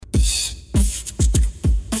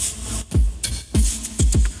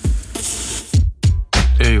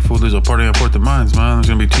There's a party at 4th and Mines, man. There's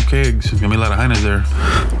gonna be 2 kegs. There's gonna be a lot of Heiners there.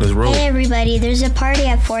 Let's roll. Hey everybody, there's a party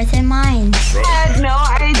at 4th and Mines. I had no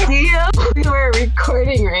idea we were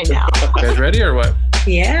recording right now. You guys ready or what?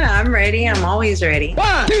 Yeah, I'm ready. I'm always ready.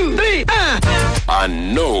 1, 2, 3, I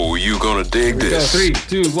know you're gonna dig this. 3,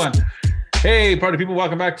 2, 1. Hey, party people,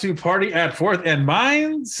 welcome back to Party at 4th and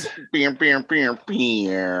Mines. Yeah,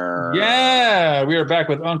 We are back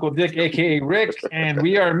with Uncle Dick, aka Rick, and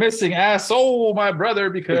we are missing Asshole, my brother,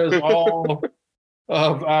 because all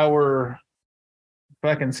of our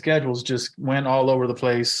fucking schedules just went all over the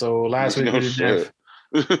place. So last week we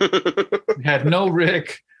had no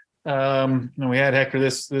Rick. And we had Hector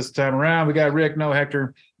this time around. We got Rick, no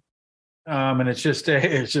Hector. And it's just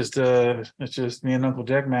me and Uncle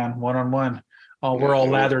Dick, man, one-on-one. Oh, we're all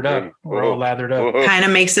lathered up. We're all lathered up. Kind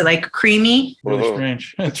of makes it like creamy. Really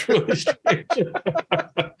strange. It's really strange.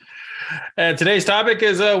 And today's topic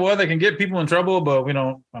is one that can get people in trouble, but I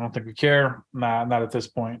don't think we care. Nah, not at this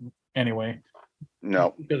point. Anyway.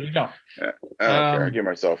 No. Because we don't. I don't care. I get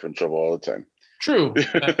myself in trouble all the time. True.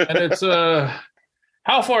 And it's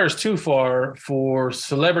how far is too far for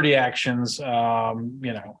celebrity actions? There's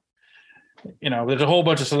a whole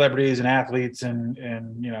bunch of celebrities and athletes and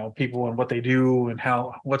people and what they do and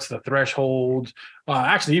what's the threshold.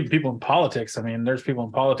 Actually, even people in politics. I mean, there's people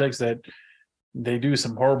in politics that they do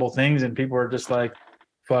some horrible things and people are just like,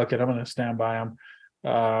 fuck it, I'm going to stand by them.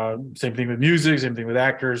 Same thing with music, same thing with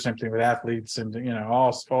actors, same thing with athletes, and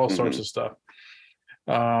all sorts of stuff.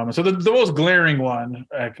 So the most glaring one,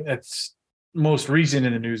 that's most recent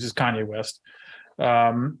in the news, is Kanye West.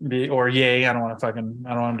 Or Ye. I don't want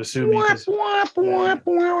him to sue me.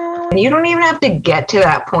 You don't even have to get to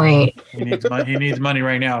that point. He needs money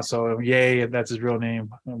right now. So Ye, that's his real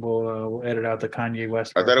name. We'll edit out the Kanye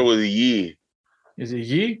West part. I thought it was Yee. Is it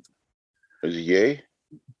Ye? Is it Ye?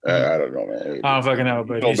 I don't know, man. I don't fucking know,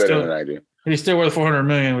 but he's better than I do. He's still worth $400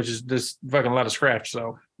 million, which is just fucking a lot of scratch.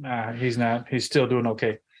 So he's not. He's still doing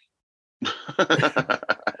okay.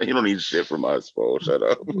 You don't need shit from us, bro. Shut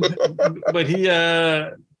up. But he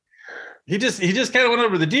just kind of went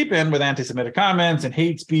over the deep end with anti-Semitic comments and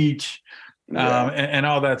hate speech, and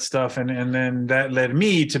all that stuff, and then that led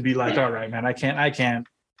me to be like, all right, man, I can't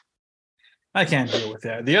deal with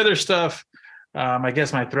that. The other stuff, I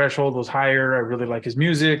guess my threshold was higher. I really like his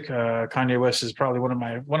music. Kanye West is probably one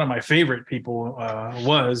of my favorite people.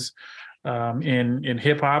 Was. In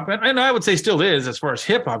hip hop, and I would say still is, as far as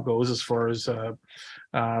hip hop goes, as far as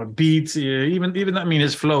beats, even I mean,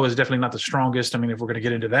 his flow is definitely not the strongest. I mean, if we're going to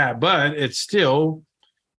get into that, but it's still,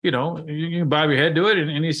 you can bob your head to it,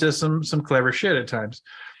 and he says some clever shit at times.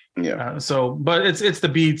 Yeah. But it's the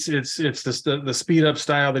beats, it's the speed up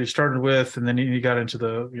style that he started with, and then he got into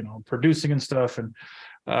the producing and stuff, and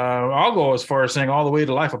I'll go as far as saying all the way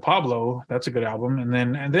to Life of Pablo. That's a good album, and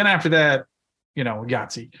then after that,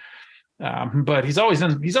 Yahtzee. But he's always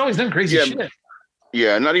done crazy shit.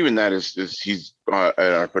 Yeah, not even that is he's at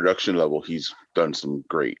our production level. He's done some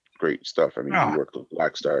great stuff. I mean, he worked with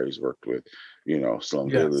Black Star. He's worked with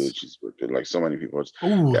Slum Village. He's worked with like so many people.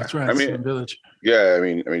 That's right. I mean, Slum Village. Yeah, I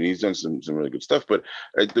mean, he's done some really good stuff. But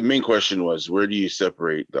the main question was, where do you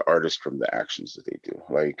separate the artist from the actions that they do?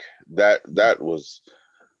 Like that was.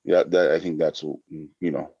 Yeah, that I think that's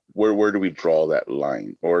where do we draw that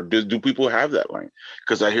line, or do people have that line?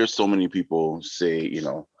 Because I hear so many people say,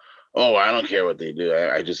 oh, I don't care what they do,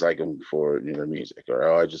 I just like them for their music,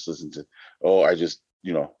 or I just listen to, I just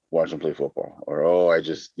watch them play football, or I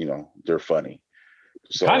just they're funny.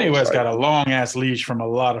 So Kanye West got a long ass leash from a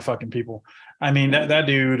lot of fucking people. I mean that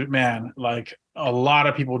dude, man, like a lot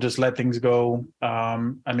of people just let things go.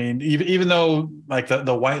 I mean, even though like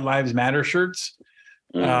the White Lives Matter shirts.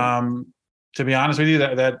 To be honest with you,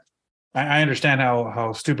 that I understand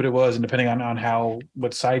how stupid it was, and depending on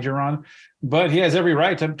what side you're on, but he has every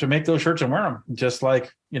right to make those shirts and wear them, just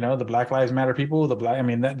like the Black Lives Matter people.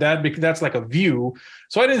 That's like a view.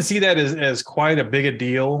 So I didn't see that as quite a big a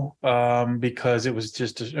deal, because it was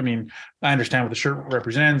just. I mean, I understand what the shirt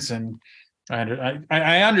represents, and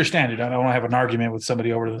I understand it. I don't want to have an argument with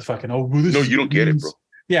somebody over the fucking. No, you don't get it, bro.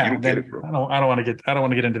 Yeah, I don't want to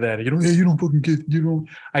get into that. You don't fucking get.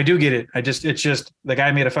 I do get it. It's just the guy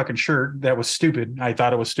made a fucking shirt that was stupid. I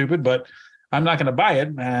thought it was stupid, but I'm not going to buy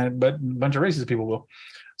it. But a bunch of racist people will.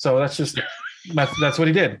 So that's what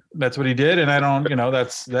he did. That's what he did, and I don't.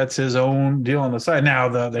 That's his own deal on the side. Now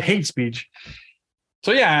the hate speech.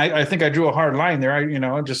 So yeah, I think I drew a hard line there.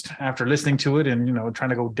 Just after listening to it and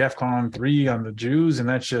trying to go DEFCON 3 on the Jews, and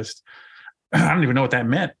that's just I don't even know what that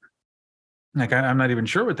meant. Like I'm not even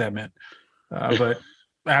sure what that meant, but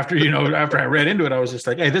after after I read into it, I was just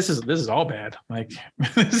like, hey, this is all bad. Like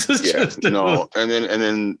this is just no, and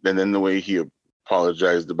then the way he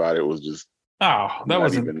apologized about it was just that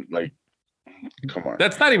wasn't even like, come on.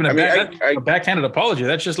 That's not even a a backhanded apology.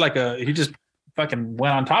 That's just like he just fucking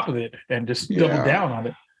went on top of it and just doubled down on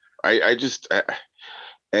it.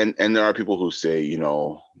 And there are people who say,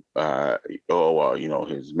 oh well,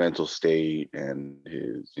 his mental state and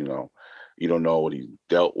his, you don't know what he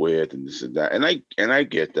dealt with and this and that, and I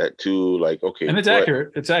get that too. Like, okay, and it's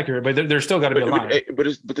accurate, but there's still got to be a line. But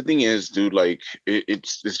the thing is, dude, like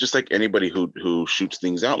it's just like anybody who shoots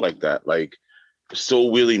things out like that, like so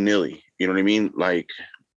willy nilly. You know what I mean? Like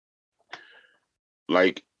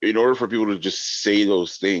in order for people to just say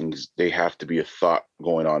those things, they have to be a thought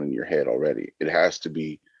going on in your head already. It has to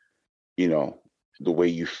be, the way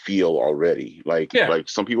you feel already. Like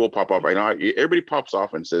some people pop off. I know everybody pops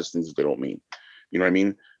off and says things that they don't mean. You know what I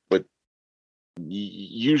mean? But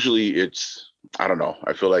usually it's, I don't know.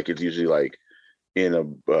 I feel like it's usually like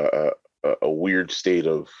in a weird state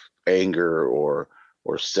of anger or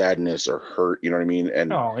sadness or hurt. You know what I mean?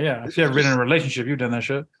 And if you ever been in a relationship, you've done that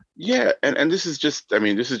shit. Yeah, and this is just,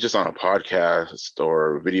 this is just on a podcast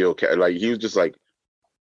or a video. Like he was just like,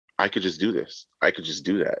 I could just do this. I could just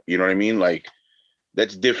do that. You know what I mean? Like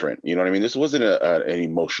that's different. You know what I mean? This wasn't an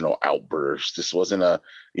emotional outburst. This wasn't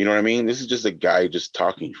you know what I mean? This is just a guy just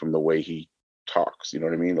talking from the way he talks. You know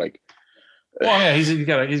what I mean? Like, well, yeah,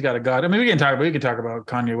 he's got a god. I mean, we can talk about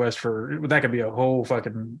Kanye West that could be a whole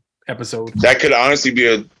fucking episode. That could honestly be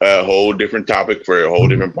a whole different topic for a whole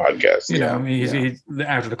different podcast. He's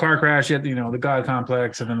after the car crash, yet the God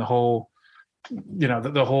complex, and then the whole,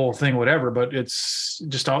 the whole thing, whatever. But it's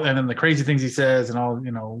just all, and then the crazy things he says, and all,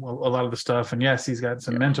 a lot of the stuff. And yes, he's got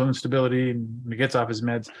some mental instability, and he gets off his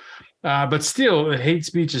meds. But still, hate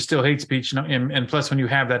speech is still hate speech. And plus, when you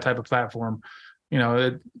have that type of platform,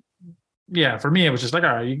 for me, it was just like,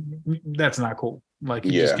 all right, that's not cool. Like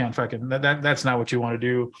you just can't fucking that's not what you want to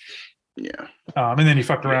do. Yeah. And then he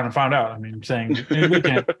fucked around and found out. I mean, saying they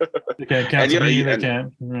can't cancel me. They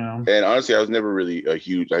can't. And honestly, I was never really I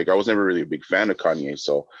was never really a big fan of Kanye.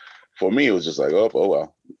 So for me, it was just like, oh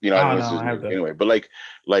well, anyway. But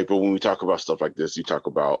but when we talk about stuff like this, you talk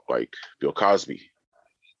about like Bill Cosby.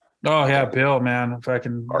 Oh yeah, Bill, man,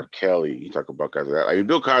 fucking R. Kelly. You talk about guys like that. I mean,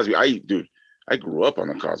 Bill Cosby. I grew up on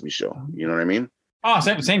the Cosby Show. You know what I mean? Oh,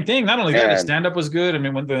 same thing. Not only that, his stand-up was good. I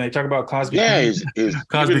mean, when they talk about Cosby,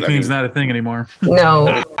 Cosby Clean's not a thing anymore.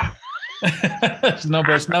 No. There's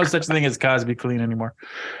no such thing as Cosby Clean anymore.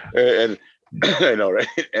 And I know, right?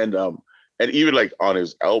 And even like on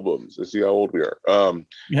his albums, let's see how old we are.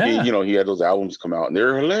 He had those albums come out and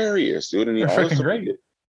they're hilarious, dude. And they're freaking great.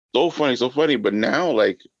 So funny. But now,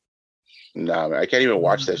 like, nah, man, I can't even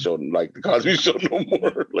watch that show, like the Cosby Show, no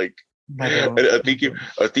more. Like, I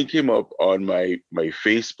think came up on my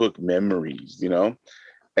Facebook memories,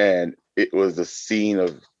 and it was the scene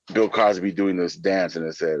of Bill Cosby doing this dance, and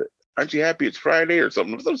it said, "Aren't you happy it's Friday?" or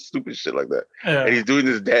some stupid shit like that. Yeah. And he's doing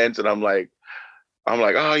this dance, and I'm like,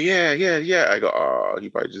 oh yeah. I go, oh, he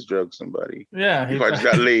probably just drugged somebody. Yeah, he probably just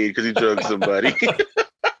got laid because he drugged somebody.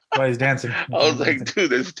 While he's dancing. I was like,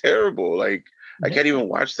 dude, that's terrible. Like, I can't even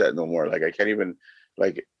watch that no more. Like, I can't even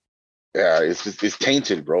like. Yeah, it's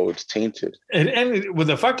tainted, bro. It's tainted. And with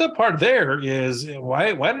the fucked up part there is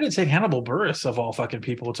why did it take Hannibal Buress of all fucking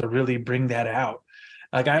people to really bring that out?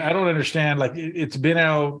 Like I don't understand. Like it's been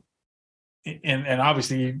out, and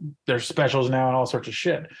obviously there's specials now and all sorts of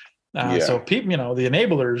shit. So people, the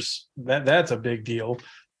enablers, that's a big deal.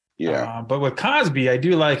 Yeah. But with Cosby, I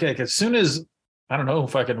do like as soon as I don't know,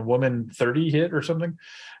 fucking Woman 30 hit or something.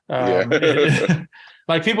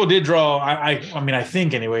 Like people did draw. I mean, I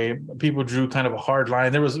think anyway, people drew kind of a hard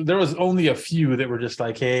line. There was only a few that were just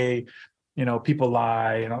like, hey, people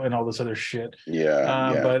lie and all this other shit.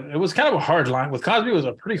 But it was kind of a hard line. With Cosby, it was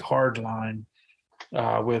a pretty hard line.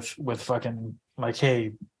 With fucking like,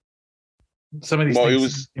 hey, some of these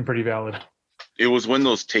things seem pretty valid. It was when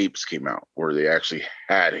those tapes came out where they actually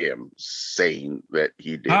had him saying that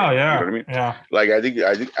he did. Oh yeah, you know what I mean? Yeah. Like I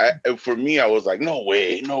think for me, I was like, no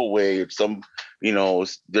way. It's some,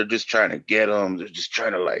 they're just trying to get him. They're just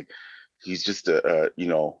trying to like, he's just there's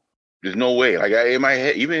no way. Like in my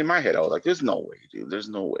head, I was like, there's no way, dude. There's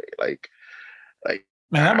no way. Like,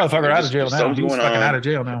 man, that motherfucker out of jail now. He's fucking out of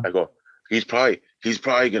jail now. I go, he's probably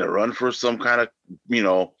gonna run for some kind of,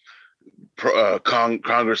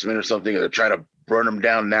 congressman or something. They're trying to burn him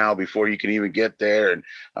down now before you can even get there. And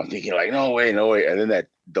I'm thinking like, no way. And then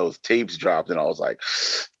those tapes dropped, and I was like,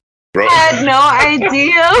 Bro. I had no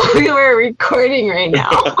idea we were recording right now.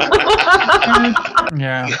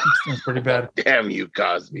 Yeah, it's pretty bad. Damn you,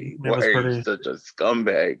 Cosby. Why are you such a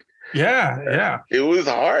scumbag? Yeah. It was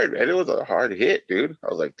hard, and it was a hard hit, dude. I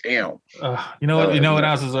was like, damn. You know what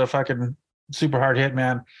else is a fucking super hard hit,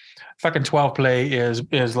 man? Fucking 12 Play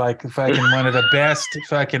is like fucking one of the best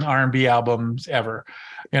fucking R&B albums ever.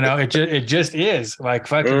 It just is like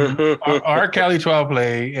fucking R. Kelly 12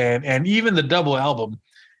 Play and even the double album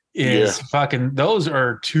is fucking, those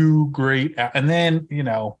are two great. And then,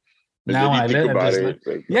 now when I think about it,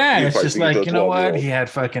 it's just like, you know what? He had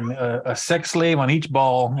fucking a sex slave on each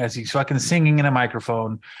ball as he's fucking singing in a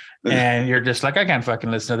microphone. And you're just like, I can't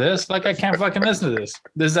fucking listen to this. Like, I can't fucking listen to this.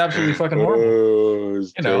 This is absolutely fucking horrible.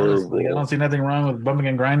 Like, I don't see nothing wrong with bumping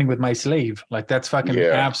and grinding with my slave. Like, that's fucking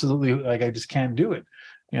absolutely, like, I just can't do it.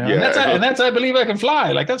 And that's I Believe I Can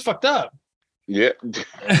Fly. Like, that's fucked up. Yeah.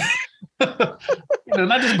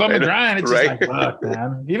 Not just bump and grind. It's just like, fuck,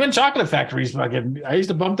 man. Even Chocolate Factory's fucking, I used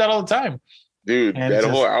to bump that all the time. Dude, and that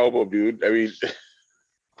whole album, dude. I mean,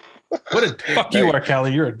 what a fuck you are,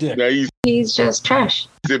 Kelly. You're a dick. He's just trash.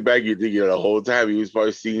 Sit back, you're thinking the whole time he was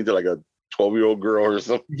probably singing to like a 12-year-old girl or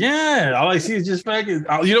something. Yeah, all I see is just fucking.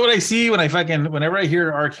 You know what I see whenever I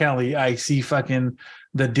hear R. Kelly, I see fucking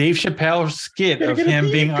the Dave Chappelle skit of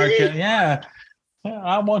him being R. Kelly. Yeah.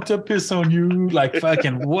 I want to piss on you. Like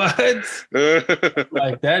fucking what?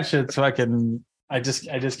 Like that shit's fucking. I just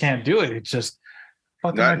can't do it. It's just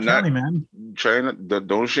fucking R. Kelly, man.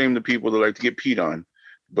 Don't shame the people that like to get peed on,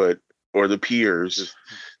 or the peers.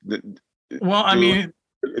 Well, I mean,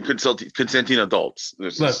 consenting adults.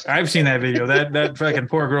 Look, I've seen that video. That fucking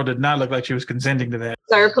poor girl did not look like she was consenting to that.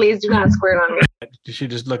 Sir, please do not squirt on me. She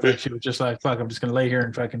just looked like she was just like, fuck, I'm just gonna lay here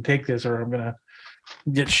and fucking take this, or I'm gonna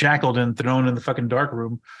get shackled and thrown in the fucking dark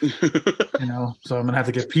room. So I'm gonna have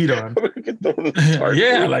to get peed on.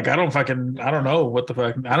 Yeah, like I don't know what the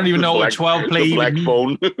fuck. I don't even know what 12 play even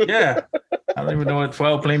means. Yeah, I don't even know what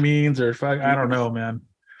 12 play means, or fuck, I don't know, man.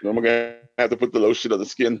 I'm gonna have to put the lotion on the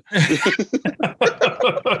skin.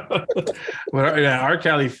 Well, yeah, R.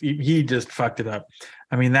 Kelly, he just fucked it up.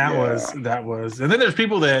 I mean, that was, and then there's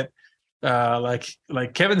people that like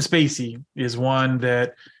Kevin Spacey is one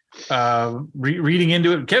that reading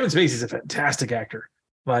into it. Kevin Spacey is a fantastic actor.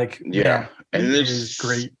 Like, and there's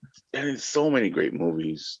great, and it's so many great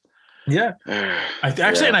movies. Yeah, and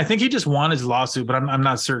I think he just won his lawsuit, but I'm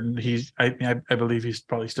not certain. I believe he's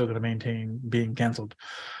probably still going to maintain being canceled,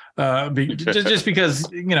 just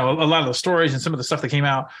because a lot of the stories and some of the stuff that came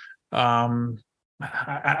out.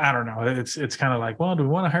 I don't know. It's kind of like, well, do we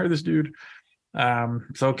want to hire this dude?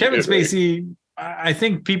 So Kevin Spacey, I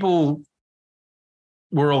think people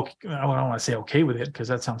were I don't want to say okay with it because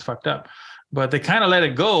that sounds fucked up. But they kind of let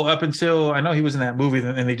it go up until I know he was in that movie,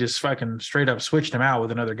 and they just fucking straight up switched him out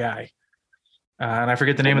with another guy. And I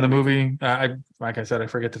forget the name of the movie. Like I said, I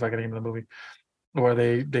forget the fucking name of the movie. Where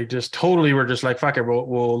they just totally were just like, fuck it,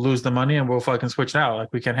 we'll lose the money and we'll fucking switch it out.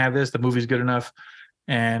 Like, we can't have this. The movie's good enough,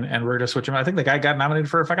 and we're gonna switch him out. I think the guy got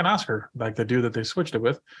nominated for a fucking Oscar, like the dude that they switched it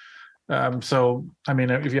with. So I mean,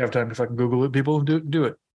 if you have time to fucking Google it, people do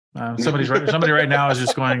it. Somebody right now is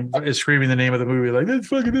screaming the name of the movie, like, that's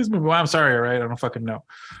fucking this movie. Well, I'm sorry, all right, I don't fucking know,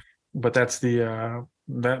 but that's the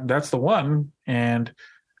that's the one. And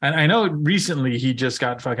I know recently he just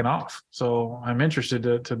got fucking off, so I'm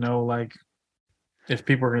interested to know, like, if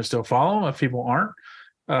people are going to still follow him, if people aren't.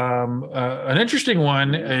 An interesting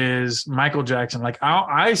one is Michael Jackson. Like,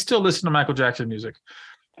 I still listen to Michael Jackson music.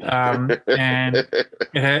 And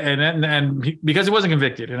because he wasn't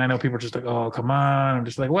convicted, and I know people are just like, oh, come on. I'm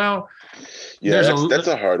just like, well, yeah, that's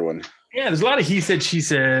a hard one. Yeah, there's a lot of he said, she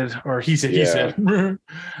said, or he said, he said.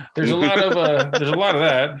 There's a lot of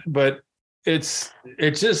that, but it's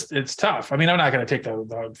tough. I mean, I'm not gonna take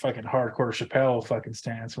the fucking hardcore Chappelle fucking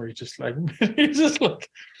stance where he's just like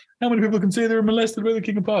how many people can say they were molested by the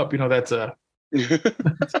King of Pop? That's that's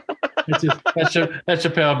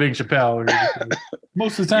Chappelle being Chappelle.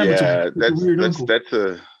 Most of the time,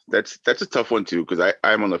 that's a tough one too, because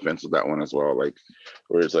I'm on the fence with that one as well. Like,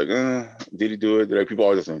 where it's like, did he do it? Like, people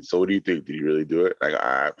always saying, so what do you think? Did he really do it? Like,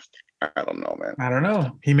 I don't know, man. I don't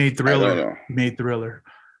know. He made Thriller.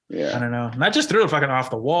 Yeah, I don't know. Not just Thriller, fucking Off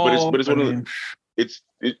the Wall. But it's one of the.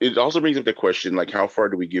 It also brings up the question, like, how far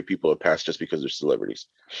do we give people a pass just because they're celebrities?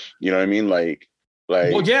 You know what I mean? Like.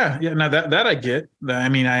 Well, yeah. Now that I get. I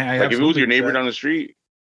mean, I like, if it was your neighbor down the street,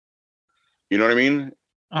 you know what I mean?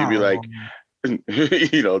 You'd be like, don't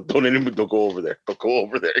go over there. Don't go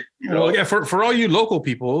over there. Well, yeah. For all you local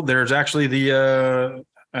people, there's actually and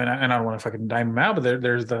I don't want to fucking dime him out, but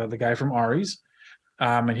there's the guy from Ari's,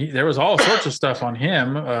 and there was all sorts of stuff on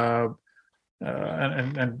him.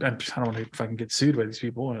 And I don't want to fucking get sued by these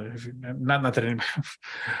people. Not that anybody.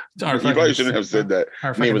 You probably shouldn't have said that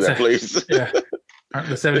name of that place. Yeah,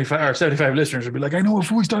 the 75 listeners would be like, I know what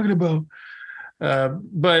fool he's talking about.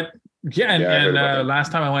 But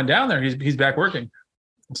last time I went down there, he's back working.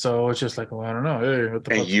 So it's just like, well, I don't know. Hey, what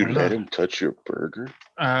the and you let him touch your burger?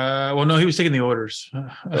 Well, no, he was taking the orders.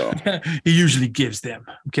 Oh. He usually gives them.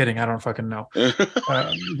 I'm kidding. I don't fucking know.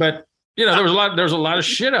 But there was a lot of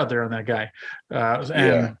shit out there on that guy. But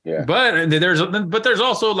there's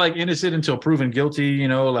also like innocent until proven guilty.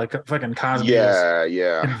 Like fucking Cosby.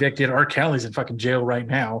 Convicted. R. Kelly's in fucking jail right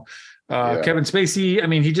now. Kevin Spacey. I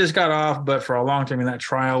mean, he just got off, but for a long time, that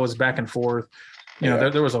trial was back and forth.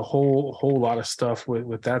 There was a whole lot of stuff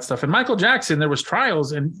with that stuff. And Michael Jackson, there was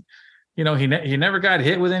trials, and he never got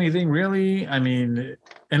hit with anything really. I mean,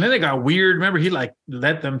 and then it got weird. Remember, he like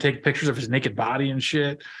let them take pictures of his naked body and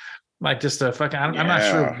shit, like just a fucking. I'm not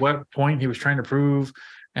sure what point he was trying to prove.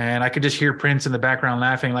 And I could just hear Prince in the background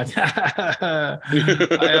laughing, like, I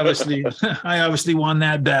obviously won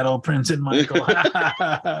that battle, Prince and Michael.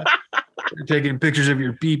 You're taking pictures of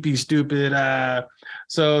your pee-pee, stupid.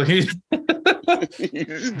 So he's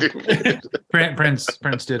Prince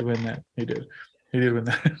did win that. He did win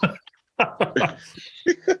that.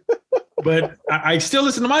 But I still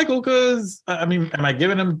listen to Michael because, I mean, am I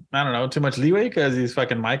giving him, I don't know, too much leeway because he's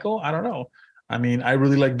fucking Michael? I don't know. I mean, I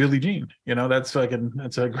really like Billie Jean. That's a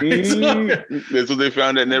great song. That's what they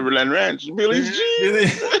found at Neverland Ranch. Billie's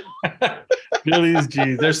Jeans. Billie's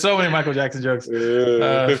Jeans. There's so many Michael Jackson jokes.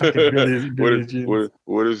 Billie's Jeans.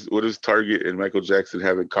 What does Target and Michael Jackson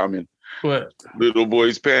have in common? What? Little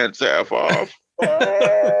boy's pants half off.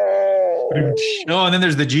 Oh, and then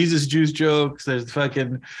there's the Jesus juice jokes. There's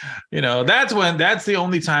fucking, that's the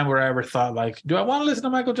only time where I ever thought, like, do I want to listen to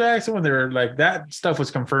Michael Jackson? When they were like, that stuff was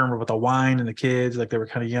confirmed with the wine and the kids, like they were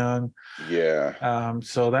kind of young. Yeah.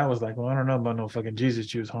 So that was like, well, I don't know about no fucking Jesus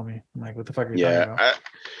juice, homie. I'm like, what the fuck are you talking about?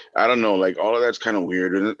 I don't know. Like, all of that's kind of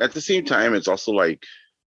weird. And at the same time, it's also like,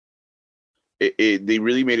 they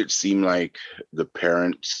really made it seem like the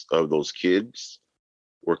parents of those kids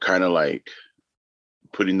were kind of like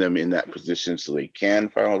putting them in that position so they can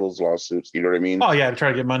file those lawsuits. You know what I mean? Oh yeah, to try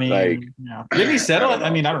to get money. Like, did he settle? I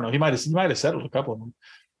mean, I don't know. He might have settled a couple of them.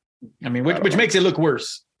 I mean, which makes it look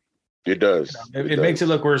worse. It does. It makes it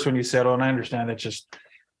look worse when you settle, and I understand that just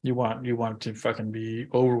you want to fucking be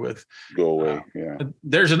over with. Go away. Yeah.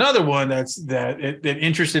 There's another one that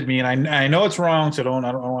interested me, and I know it's wrong, so I don't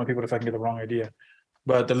want people to fucking get the wrong idea.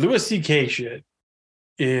 But the Louis C.K. shit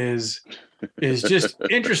is just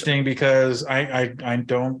interesting because I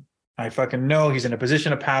fucking know he's in a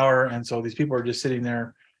position of power, and so these people are just sitting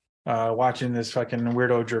there watching this fucking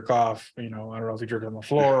weirdo jerk off. I don't know if he jerked on the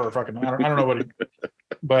floor or fucking I don't know what.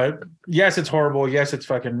 But yes, it's horrible. Yes, it's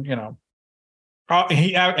fucking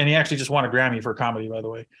he actually just won a Grammy for comedy, by the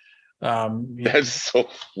way. That's so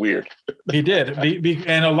weird. He did,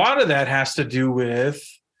 and a lot of that has to do with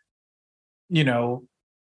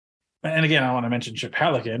And again, I want to mention Chip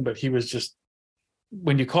Halligan, but he was just,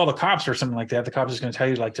 when you call the cops or something like that, the cops is going to tell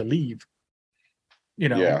you like to leave,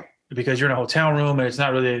 because you're in a hotel room and it's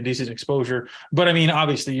not really a decent exposure. But I mean,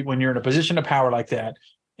 obviously when you're in a position of power like that,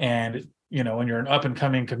 and when you're an up and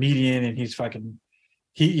coming comedian and he's fucking,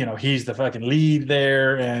 he's the fucking lead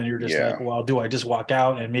there, and you're just like, well, do I just walk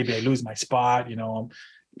out and maybe I lose my spot? Yeah.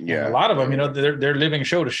 A lot of them, they're living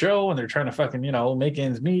show to show, and they're trying to fucking, make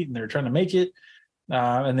ends meet, and they're trying to make it.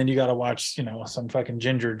 And then you got to watch, some fucking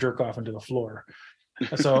ginger jerk off into the floor.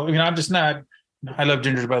 So, I'm just not, I love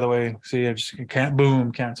gingers, by the way. See, I just can't,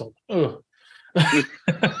 boom, canceled. Ugh. God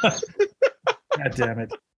damn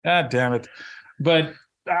it. But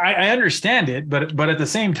I understand it. But at the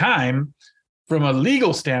same time, from a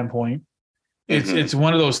legal standpoint, it's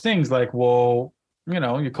one of those things like, well,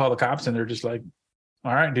 you call the cops and they're just like,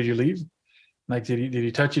 all right, did you leave? Like, did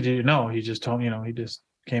he touch you? Did you? No, he just told, he just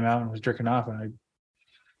came out and was jerking off, and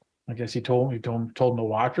I guess he told him to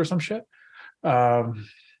watch or some shit. I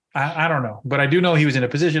don't know, but I do know he was in a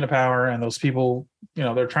position of power, and those people,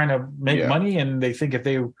 they're trying to make money, and they think if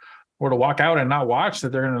they were to walk out and not watch,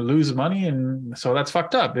 that they're going to lose money, and so that's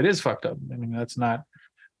fucked up. It is fucked up. I mean, that's not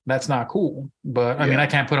cool. But I mean, I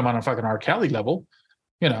can't put him on a fucking R. Kelly level,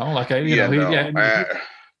 like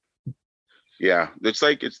that's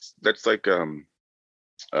like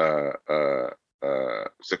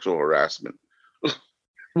sexual harassment.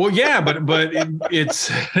 Well, yeah, but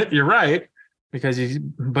it's you're right, because he's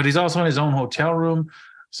also in his own hotel room,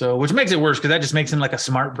 so which makes it worse because that just makes him like a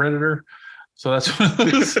smart predator. So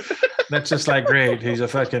that's just like great. He's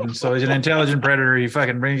an intelligent predator. He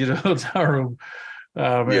fucking brings you to the hotel room,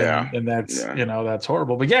 And that's that's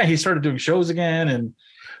horrible. But yeah, he started doing shows again, and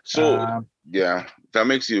so that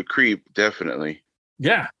makes you a creep, definitely.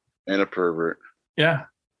 Yeah, and a pervert. Yeah,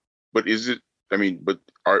 but is it? I mean, but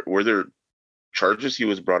were there charges he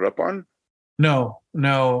was brought up on? No.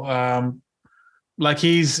 Like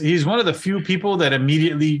he's one of the few people that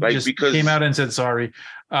immediately came out and said sorry,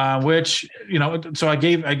 which so I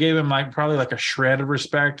gave him like probably like a shred of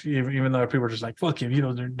respect, even though people were just like, fuck him, you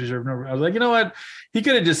don't deserve no. I was like, you know what, he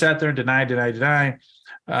could have just sat there and deny.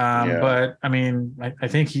 But I mean, I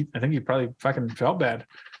think he probably fucking felt bad.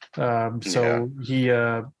 So he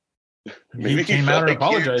came out and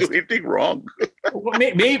apologized. He didn't do anything wrong.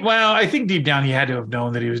 Well, I think deep down he had to have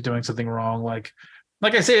known that he was doing something wrong.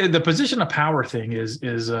 Like I say, the position of power thing is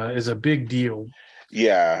a big deal.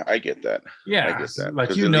 Yeah, I get that. Yeah, I get that. Like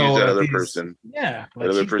that other person. Yeah, like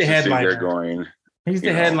the other person headliner going. He's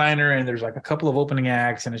the headliner, and there's like a couple of opening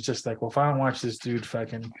acts, and it's just like, well, if I don't watch this dude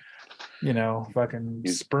fucking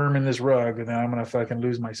sperm in this rug, and then I'm gonna fucking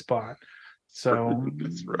lose my spot. So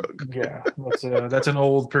this rug. Yeah, that's an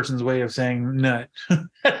old person's way of saying nut. Look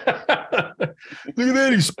at that,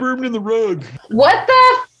 he's spermed in the rug. What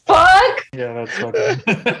the fuck? Yeah, that's fucking.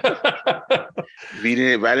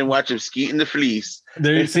 If I didn't watch him skeet in the fleece.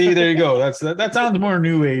 There you go. That sounds more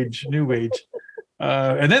new age. And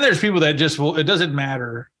then there's people that just it doesn't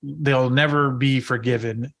matter. They'll never be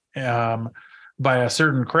forgiven by a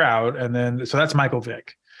certain crowd. And then, so that's Michael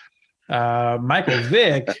Vick. Michael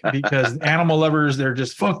Vick, because animal lovers, they're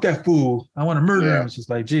just, fuck that fool, I want to murder him. It's just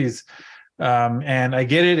like, geez. And I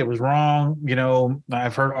get it. It was wrong.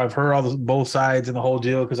 I've heard all both sides and the whole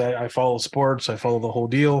deal, because I follow sports. I follow the whole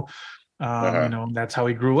deal. That's how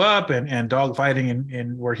he grew up, and dog fighting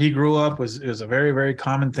in where he grew up is a very, very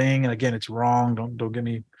common thing. And again, it's wrong. Don't get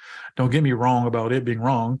me wrong about it being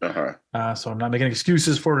wrong. So I'm not making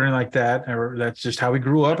excuses for it or anything like that. Or that's just how he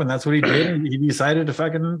grew up, and that's what he did. And he decided to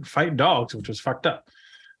fucking fight dogs, which was fucked up.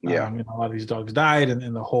 Yeah, a lot of these dogs died,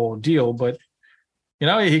 and the whole deal. But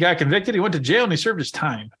he got convicted. He went to jail and he served his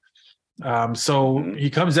time.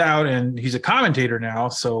 He comes out and he's a commentator now.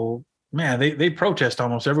 So man, they protest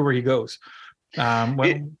almost everywhere he goes.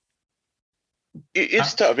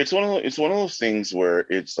 It's tough. It's one of those things where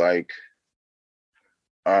it's like,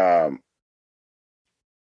 and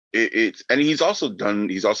he's also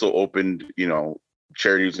opened,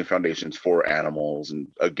 charities and foundations for animals and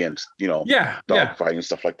against, dog fighting and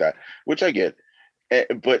stuff like that, which I get.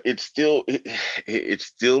 But it still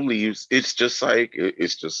leaves. It's just like, it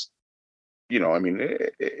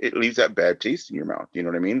leaves that bad taste in your mouth. You know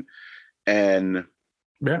what I mean? And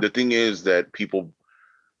the thing is that people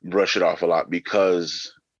brush it off a lot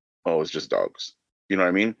because, it's just dogs. You know what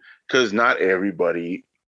I mean? Because not everybody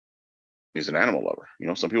is an animal lover.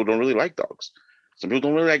 Some people don't really like dogs. Some people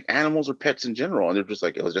don't really like animals or pets in general. And they're just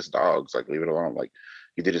like, it's just dogs. Like, leave it alone. Like,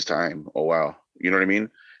 he did his time. Oh, wow. You know what I mean?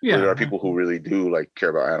 Yeah. There are people who really do care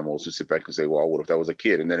about animals, who sit back and say, well, what if that was a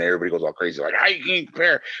kid? And then everybody goes all crazy. Like, how you can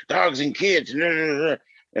compare dogs and kids?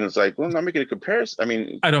 And it's like, well, I'm not making a comparison. I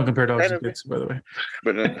mean, I don't compare dogs and kids, by the way.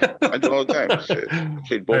 But I do all the time. I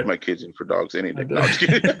trade both my kids in for dogs any day. No,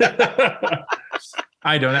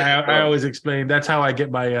 I don't. I always explain. That's how I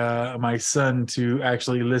get my son to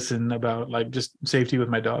actually listen about just safety with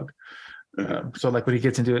my dog. So when he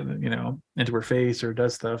gets into it, into her face or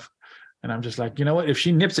does stuff, and I'm just like, you know what? If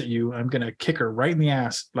she nips at you, I'm gonna kick her right in the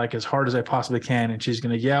ass, as hard as I possibly can, and she's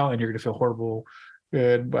gonna yell, and you're gonna feel horrible.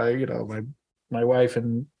 And my wife,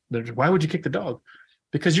 and why would you kick the dog?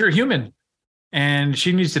 Because you're a human, and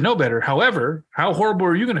she needs to know better. However, how horrible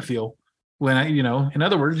are you gonna feel when in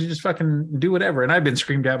other words, you just fucking do whatever. And I've been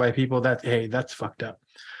screamed at by people that, hey, that's fucked up.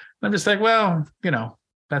 And I'm just like, well,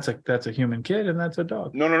 that's a human kid and that's a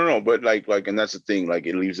dog. No. But and that's the thing.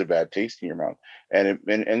 It leaves a bad taste in your mouth. And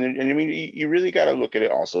I mean, you really got to look at it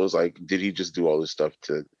also as did he just do all this stuff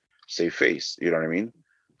to save face? You know what I mean?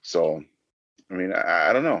 So, I mean,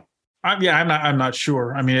 I don't know. I'm not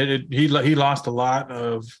sure. I mean, he lost a lot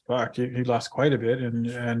of, he lost quite a bit.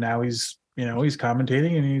 And now he's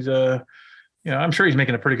commentating, and he's, I'm sure he's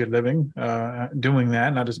making a pretty good living doing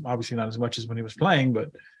that. Obviously not as much as when he was playing,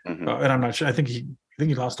 but and I'm not sure. I think he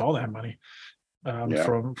lost all that money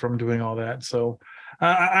from doing all that. So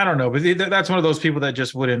I don't know, but that's one of those people that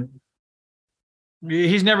just wouldn't.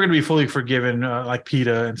 He's never going to be fully forgiven, like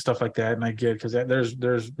PETA and stuff like that. And I get, because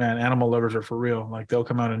there's animal lovers are for real. They'll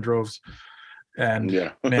come out in droves, and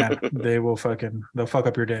man, they'll fuck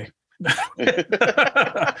up your day.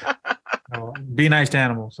 Be nice to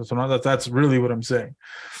animals. That's really what I'm saying.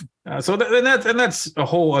 So that's a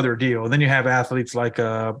whole other deal. And then you have athletes like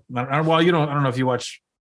I don't know if you watch,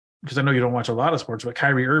 because I know you don't watch a lot of sports, but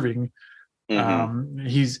Kyrie Irving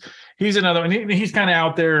He's another one. He's kind of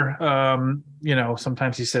out there.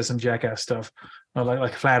 Sometimes he says some jackass stuff,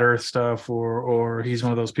 like flat Earth stuff, or he's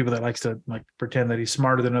one of those people that likes to like pretend that he's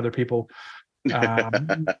smarter than other people. But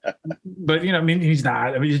he's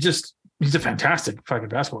not. I mean, he's a fantastic fucking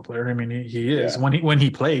basketball player. I mean, he is when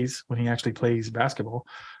he actually plays basketball,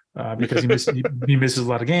 because he misses a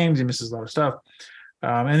lot of games, he misses a lot of stuff.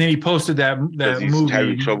 And then he posted that he's movie.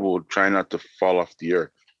 having trouble trying not to fall off the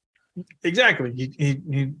earth. Exactly.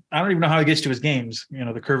 He I don't even know how he gets to his games.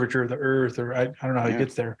 The curvature of the earth, or I don't know how he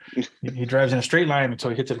gets there. He drives in a straight line until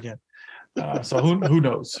he hits it again. So who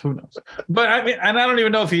knows? Who knows? But I mean, and I don't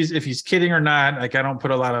even know if he's kidding or not. Like, I don't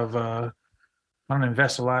put a lot of I don't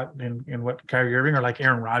invest a lot in what Kyrie Irving or like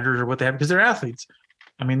Aaron Rodgers or what they have, because they're athletes.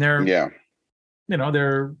 I mean, they're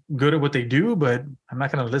they're good at what they do, but I'm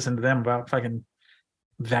not going to listen to them about fucking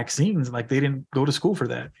vaccines. Like, they didn't go to school for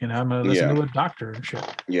that. I'm going to listen to a doctor and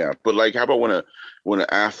shit. Yeah, but like, how about when an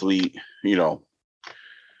athlete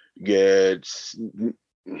gets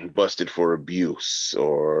busted for abuse,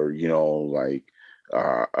 or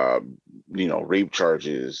rape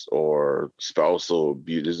charges or spousal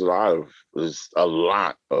abuse? There's a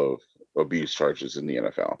lot of abuse charges in the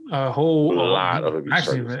NFL. A lot of abuse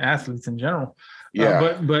actually charges. Athletes in general. Yeah.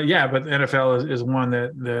 But the NFL is one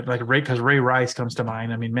that like because Ray Rice comes to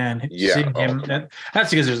mind. I mean, man, seeing him,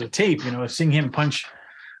 that's because there's a tape, seeing him punch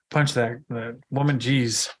that woman.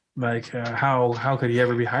 Geez, like how could he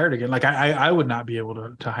ever be hired again? Like I would not be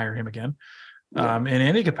able to hire him again, in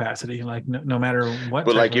any capacity, like no matter what.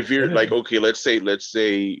 But like, if you're like, okay, let's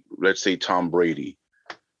say Tom Brady,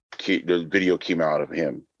 the video came out of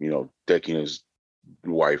him, decking his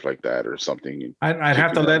wife like that or something. I'd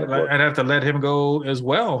have to let him go as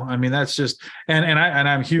well. I mean, that's just and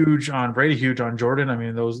I'm huge on Brady, huge on Jordan. I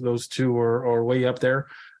mean, those two are way up there.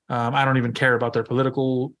 I don't even care about their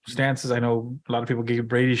political stances. I know a lot of people gave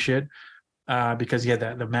Brady shit because he had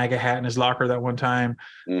the MAGA hat in his locker that one time,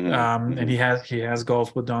 and he has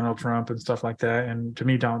golfed with Donald Trump and stuff like that. And to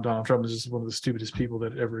me, Donald Trump is just one of the stupidest people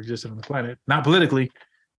that ever existed on the planet. Not politically.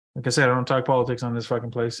 Like I said, I don't talk politics on this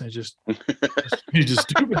fucking place. He's just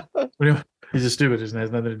stupid. He's just stupid. It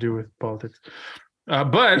has nothing to do with politics.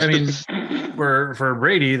 But I mean, for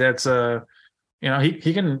Brady, that's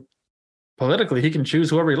he can politically, he can choose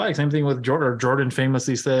whoever he likes. Same thing with Jordan. Jordan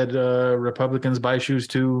famously said, Republicans buy shoes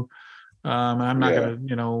too. I'm not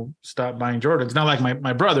gonna stop buying Jordans. Not like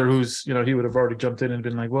my brother, who's he would have already jumped in and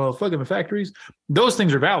been like, well, fucking the factories. Those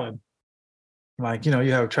things are valid. Like, you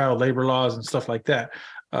have child labor laws and stuff like that.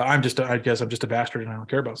 I guess I'm just a bastard and I don't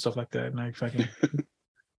care about stuff like that. And I fucking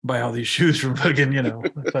buy all these shoes from fucking,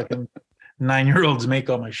 fucking 9-year-olds make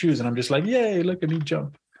all my shoes. And I'm just like, yay, look at me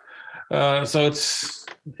jump. So it's,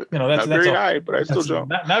 that's very high, but I still jump.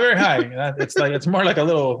 Not very high. It's more like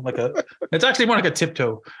it's actually more like a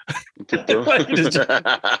tiptoe. like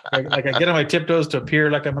I get on my tiptoes to appear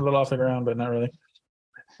like I'm a little off the ground, but not really.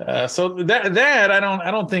 So that I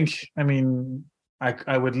don't think, I mean,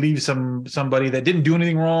 I would leave somebody that didn't do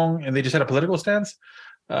anything wrong and they just had a political stance.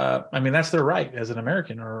 I mean, that's their right as an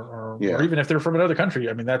American, or even if they're from another country.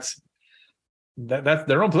 I mean, that's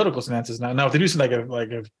their own political stances. Now, if they do something like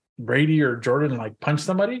if Brady or Jordan like punch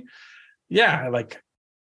somebody, like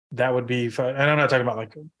that would be fun. And I'm not talking about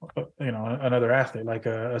like another athlete, like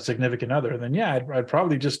a significant other. Then I'd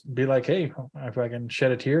probably just be like, hey, if I can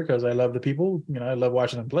shed a tear because I love the people, I love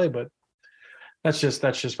watching them play, but. That's just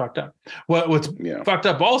fucked up. What's fucked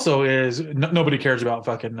up also is nobody cares about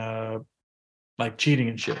fucking like cheating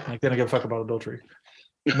and shit. Like, they don't give a fuck about adultery.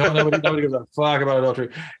 Nobody gives a fuck about adultery,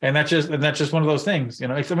 and that's just one of those things. I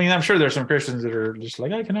mean, I'm sure there's some Christians that are just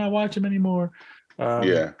like, I cannot watch him anymore.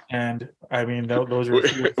 And I mean, those are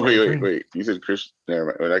wait. You said Christian? Never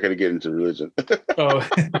mind. We're not going to get into religion. Oh,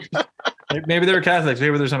 maybe they're Catholics.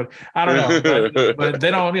 Maybe there's somebody. I don't know, but they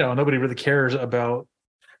don't. Nobody really cares about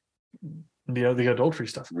the adultery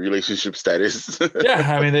stuff, relationship status.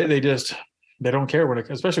 I mean, they don't care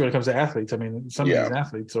especially when it comes to athletes. I mean, some of these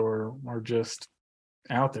athletes are just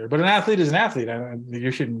out there, but an athlete is an athlete.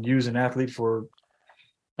 You shouldn't use an athlete for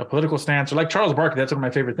a political stance, or like Charles Barkley. That's one of my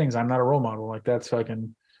favorite things. I'm not a role model. Like, that's for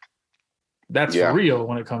real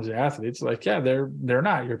when it comes to athletes. Like, they're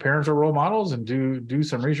not. Your parents are role models, and do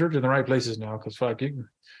some research in the right places now, because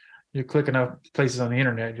you click enough places on the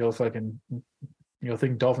internet, you'll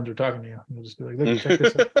think dolphins are talking to you. You'll just be like, look, check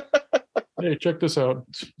this out. Hey, check this out.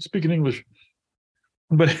 Speaking English.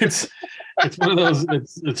 But it's one of those,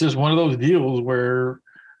 it's just one of those deals where,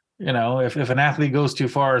 if an athlete goes too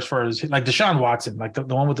far as like Deshaun Watson, like the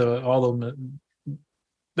one with all of them,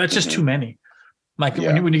 that's just too many. Like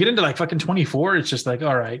when you get into like fucking 24, it's just like,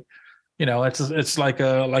 all right, it's like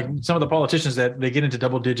some of the politicians that they get into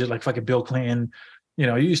double digit, like fucking Bill Clinton.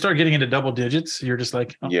 You start getting into double digits, you're just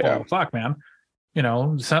like, oh fuck, man.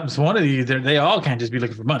 One of these, they all can't just be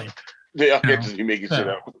looking for money. They all can't just be making shit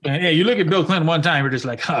up. And, hey, you look at Bill Clinton one time, you're just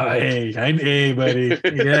like, oh, hey, buddy,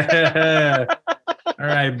 yeah. All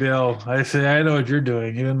right, Bill. I say, I know what you're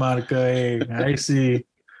doing. You and Monica, hey, I see.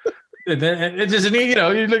 And then it's just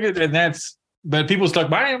you look at, and that's, but people stuck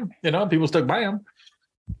by him. People stuck by him,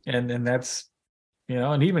 and that's,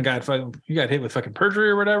 and he even got hit with fucking perjury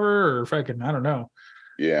or whatever, or fucking, I don't know.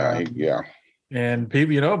 Yeah, And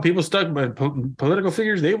people stuck, but political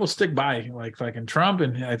figures, they will stick by, like fucking Trump,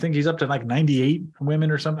 and I think he's up to like 98 women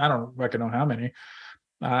or something. I don't fucking know how many.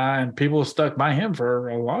 And people stuck by him for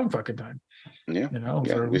a long fucking time. Yeah,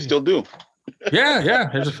 they still do. Yeah.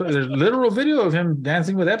 There's literal video of him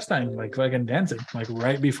dancing with Epstein, like fucking dancing, like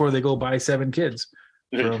right before they go buy 7 kids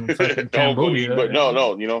from fucking Cambodia. But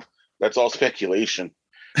no, that's all speculation.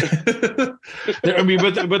 I mean,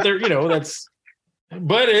 but they're that's.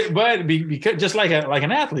 Because just like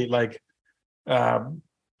an athlete, I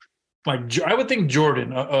would think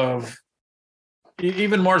Jordan of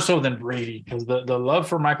even more so than Brady, because the love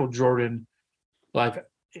for Michael Jordan,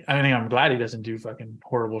 I'm glad he doesn't do fucking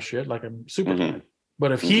horrible shit. Like, I'm super glad.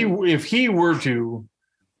 But if he were to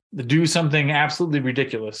do something absolutely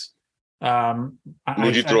ridiculous,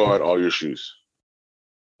 would you throw out all your shoes?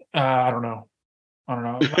 I don't know.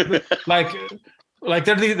 Like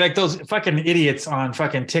they're like those fucking idiots on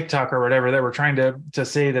fucking TikTok or whatever that were trying to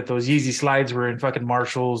say that those Yeezy slides were in fucking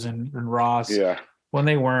Marshalls and Ross. Yeah. When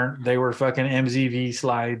they weren't, they were fucking MZV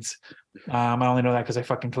slides. I only know that because I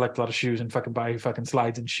fucking collect a lot of shoes and fucking buy fucking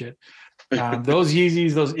slides and shit. Those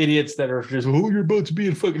Yeezys, those idiots that are just, you're about to be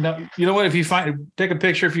in fucking. Now, you know what? If you take a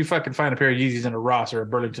picture, if you fucking find a pair of Yeezys in a Ross or a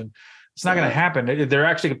Burlington, it's not going to happen. They're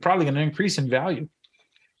actually probably going to increase in value.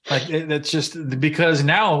 Like, that's just because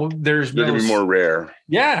now they're gonna be more rare.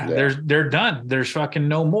 Yeah. They're done. There's fucking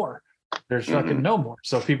no more. There's fucking no more.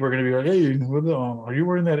 So people are gonna be like, hey, are you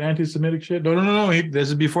wearing that anti-Semitic shit? No. This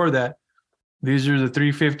is before that. These are the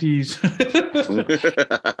 350s.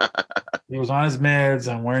 He was on his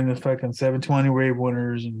meds. I'm wearing the fucking 720 Wave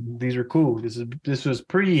Winners, and these are cool. This was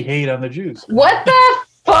pre-hate on the Jews. What the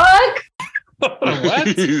fuck?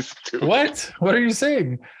 What? What are you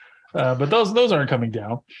saying? But those aren't coming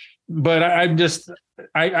down. But I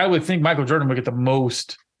would think Michael Jordan would get the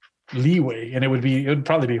most leeway, and it would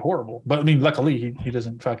probably be horrible. But I mean, luckily he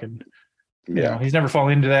doesn't fucking, he's never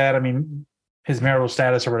fallen into that. I mean, his marital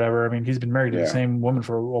status or whatever. I mean, he's been married to the same woman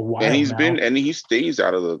for a while. And he stays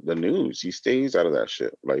out of the news. He stays out of that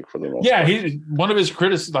shit, like, for the most part. Yeah, he's one of his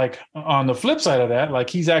critics. Like, on the flip side of that, like,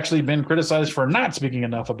 he's actually been criticized for not speaking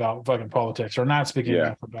enough about fucking politics or not speaking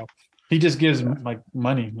enough about. He just gives like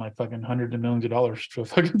money, like fucking hundreds of millions of dollars to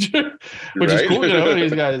fucking, which is cool.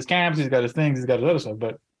 He's got his camps, he's got his things, he's got his other stuff.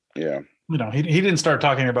 But he didn't start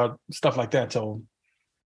talking about stuff like that till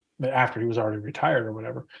after he was already retired or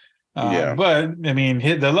whatever. But I mean,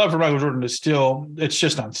 the love for Michael Jordan is still, it's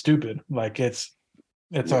just not stupid. Like, it's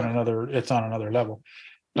on another level.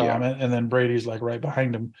 And then Brady's like right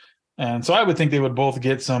behind him. And so I would think they would both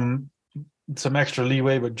get some extra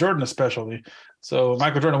leeway, but Jordan especially. So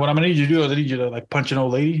Michael Jordan, what I'm gonna need you to do is I need you to like punch an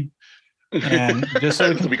old lady, and just so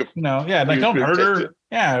we can, like, don't hurt her.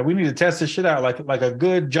 Yeah, we need to test this shit out like a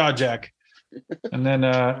good jaw jack, and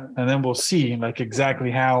then we'll see like exactly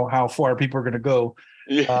how far people are gonna go.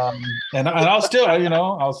 Yeah. And I'll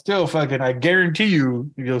still fucking, I guarantee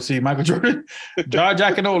you'll see Michael Jordan jaw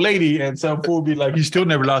jack an old lady, and some fool will be like, he's still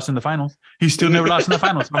never lost in the finals. He's still never lost in the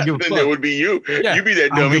finals. I don't give a fuck. That would be you. Yeah. You be that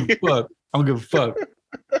dummy. I don't give a fuck.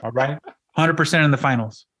 All right. 100% in the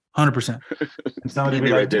finals. 100%. And somebody be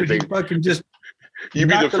like, dude, you fucking just. You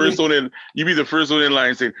be the first one in. You be the first one in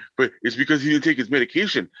line saying, "But it's because he didn't take his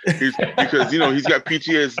medication. It's because he's got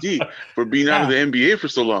PTSD for being out of the NBA for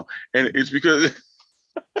so long, and it's because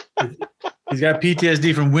he's got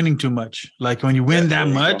PTSD from winning too much. Like, when you win that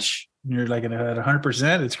much, you're like at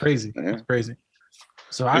 100%. It's crazy. Yeah. It's crazy.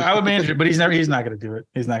 So I would manage it, but he's not going to do it.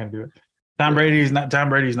 He's not going to do it. Tom Brady's not going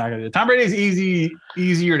to do it. Tom Brady's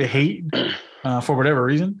easier to hate for whatever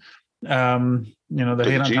reason. The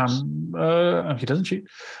hate on Tom, he doesn't cheat,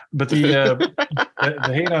 but the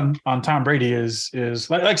hate on Tom Brady is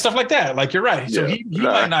like stuff like that. Like, you're right. So he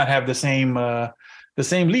might not have the same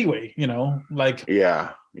leeway,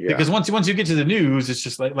 because once you get to the news, it's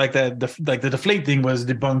just like that. The deflate thing was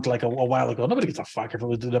debunked like a while ago. Nobody gives a fuck if it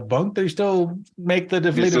was debunked. They still make the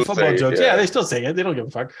deflated football jokes. Yeah, they still say it. They don't give a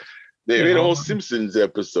fuck. They made a whole Simpsons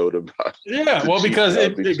episode about. Yeah, well, because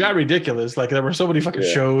it got ridiculous. Like there were so many fucking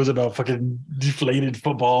shows about fucking deflated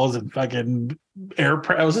footballs and fucking air.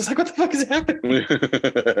 I was just like, what the fuck is happening? He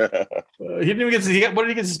didn't even get. What did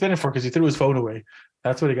he get suspended for? Because he threw his phone away.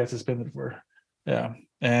 That's what he got suspended for. Yeah,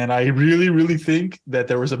 and I really, really think that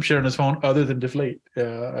there was some shit on his phone other than deflate.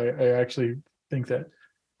 I actually think that.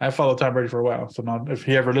 I followed Tom Brady for a while, so now if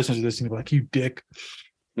he ever listens to this, he'll be like, "You dick."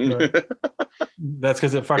 That's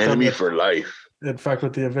because it fucked enemy up for life. It fucked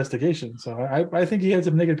with the investigation. So I think he had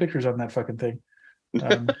some naked pictures on that fucking thing.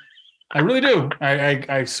 I really do.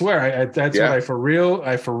 I swear. That's what I for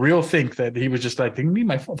real think that he was just like, "Give me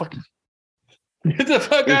my phone, fucking get the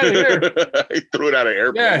fuck out of here." He threw it out of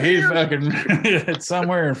airplane. Yeah, he fucking it's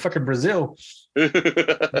somewhere in fucking Brazil. He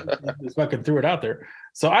just fucking threw it out there.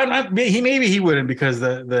 So maybe he wouldn't, because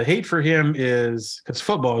the hate for him is because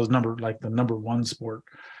football is the number one sport.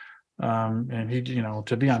 And he,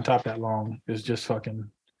 to be on top that long is just fucking.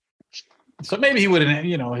 So maybe he wouldn't,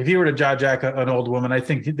 if he were to jack an old woman, I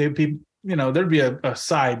think they'd be, there'd be a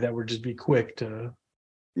side that would just be quick to.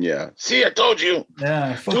 Yeah. See, I told you.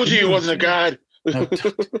 Yeah. Told you he wasn't a god. No,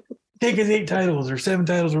 take his 8 titles or 7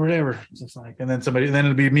 titles or whatever. It's just like, and then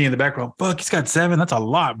it'll be me in the background. Fuck, he's got 7. That's a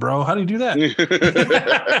lot, bro. How do you do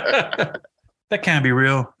that? That can't be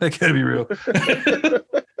real. That can't be real.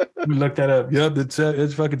 Let me look that up. Yep,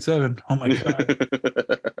 it's fucking 7. Oh my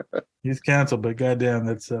god. He's canceled, but goddamn,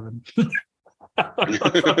 that's 7.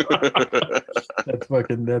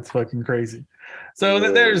 That's fucking crazy. So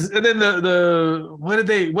there's, and then the what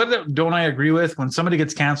don't I agree with when somebody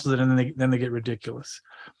gets canceled and then they get ridiculous.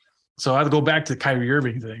 So I have to go back to the Kyrie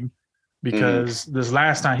Irving thing, because this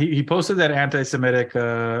last time he posted that anti-Semitic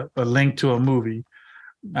a link to a movie.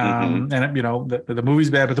 And the movie's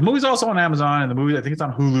bad, but the movie's also on Amazon, and the movie, I think it's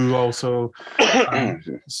on Hulu also.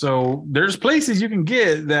 So there's places you can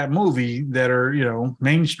get that movie that are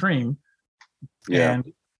mainstream. Yeah,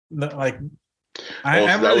 and that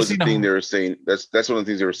was the thing they were saying. That's one of the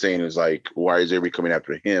things they were saying is like, why is everybody coming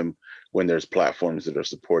after him when there's platforms that are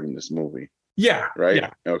supporting this movie? Yeah. Right. Yeah.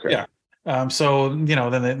 Okay. Yeah. So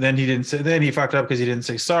then he didn't say. Then he fucked up because he didn't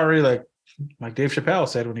say sorry, like Dave Chappelle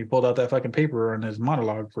said when he pulled out that fucking paper in his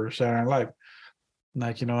monologue for Saturday Night Live.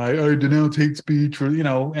 Like, I denounce hate speech for,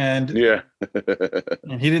 and yeah.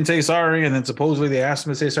 And he didn't say sorry. And then supposedly they asked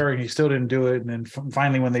him to say sorry and he still didn't do it. And then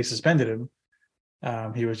finally, when they suspended him,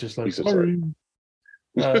 he was just like, sorry.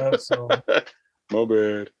 So my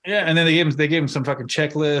bad. Yeah, and then they gave him some fucking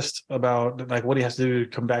checklist about like what he has to do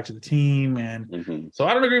to come back to the team. And so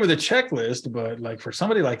I don't agree with the checklist, but like for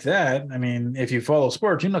somebody like that, I mean, if you follow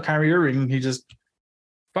sports, Kyrie Irving, he just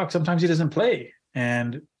sometimes he doesn't play,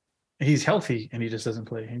 and he's healthy and he just doesn't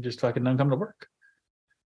play. He just fucking doesn't come to work.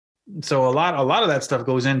 So a lot of that stuff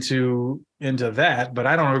goes into that, but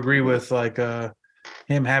I don't agree with like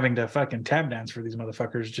him having to fucking tap dance for these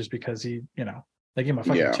motherfuckers just because he, they gave him a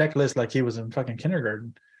fucking checklist like he was in fucking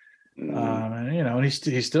kindergarten. And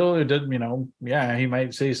he still did, he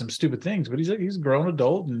might say some stupid things, but he's a grown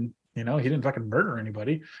adult, and he didn't fucking murder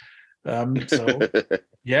anybody. So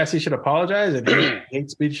yes, he should apologize, and hate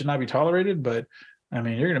speech should not be tolerated, but I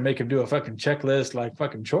mean, you're gonna make him do a fucking checklist like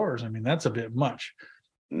fucking chores. I mean, that's a bit much.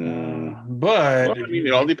 But I mean,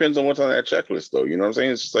 it all depends on what's on that checklist, though. You know what I'm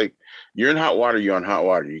saying? It's just like you're in hot water. You're on hot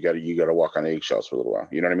water. You gotta walk on eggshells for a little while.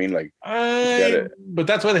 You know what I mean? Like, but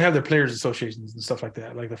that's why they have their players' associations and stuff like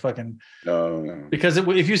that. Like the fucking because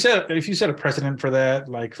if you set a precedent for that,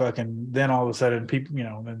 like fucking, then all of a sudden people,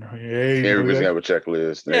 then everybody's gonna have a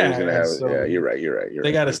checklist. And everybody's gonna have so you're right.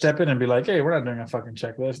 They got to step in and be like, hey, we're not doing a fucking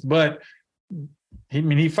checklist, but.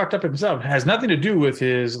 He fucked up himself. It has nothing to do with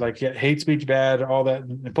his hate speech, bad, all that.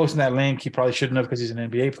 And posting that link, he probably shouldn't have, because he's an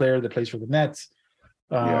NBA player that plays for the Nets.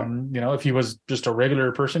 If he was just a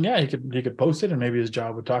regular person, he could post it, and maybe his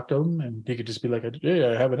job would talk to him, and he could just be like, "Hey,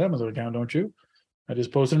 I have an Amazon account, don't you? I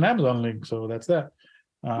just posted an Amazon link, so that's that."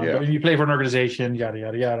 But when you play for an organization, yada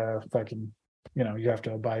yada yada, fucking, you have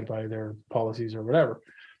to abide by their policies or whatever.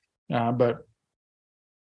 But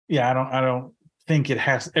yeah, I don't think it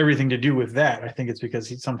has everything to do with that. I think it's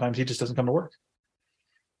because sometimes he just doesn't come to work.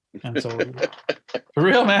 And so for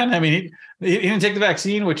real, man, I mean, he didn't take the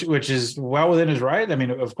vaccine, which is well within his right. I mean,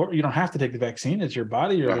 of course you don't have to take the vaccine, it's your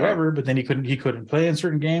body or whatever, but then he couldn't play in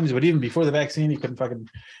certain games. But even before the vaccine, he couldn't fucking,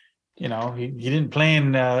 he didn't play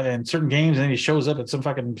in certain games, and then he shows up at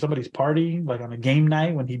somebody's party, like on a game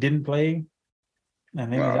night when he didn't play.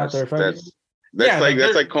 And then he's out there fucking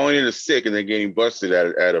that's like calling in a sick and then getting busted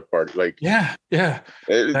at a party. Like,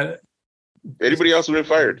 anybody else would have been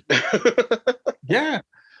fired. Yeah.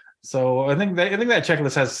 So I think that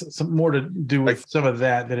checklist has some more to do with some of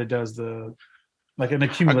that than it does the like an I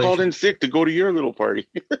accumulation. called in sick to go to your little party.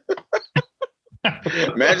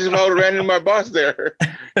 Imagine if I would have ran into my boss there.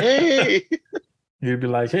 Hey, You'd be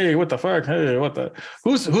like, hey, what the fuck? Hey, what the?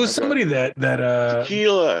 Who's somebody that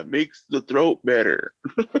tequila makes the throat better.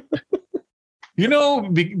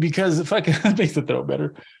 because fucking makes the throat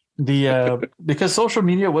better. Because social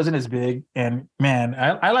media wasn't as big, and man,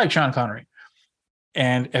 I like Sean Connery.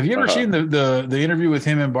 And have you ever seen the interview with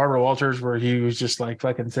him and Barbara Walters where he was just like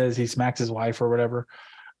fucking says he smacks his wife or whatever,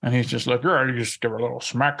 and he's just like, you just give her a little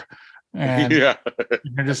smack, and Yeah.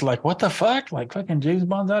 you're just like, what the fuck? Like fucking James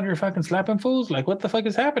Bond's out here fucking slapping fools? Like what the fuck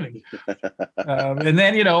is happening? And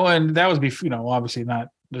then and that was before, obviously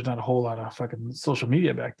there's not a whole lot of fucking social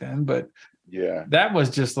media back then, but Yeah. that was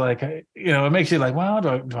just like, it makes you like, well, do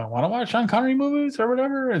I want to watch Sean Connery movies or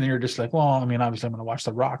whatever? And you're just like, well, I mean, obviously I'm going to watch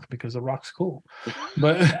The Rock because The Rock's cool.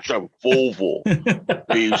 But Volvo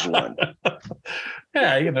beige one.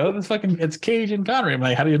 Yeah, it's Cage and Connery. I'm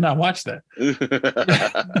like, how do you not watch that?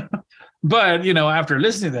 But, after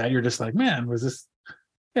listening to that, you're just like, man, was this,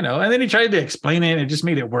 and then he tried to explain it. And it just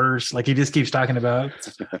made it worse. Like he just keeps talking about,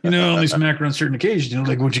 only smack her on certain occasions,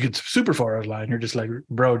 like once you get super far out of line, you're just like,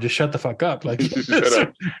 bro, just shut the fuck up. Like, shut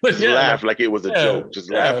up. Just laugh like it was a joke. Just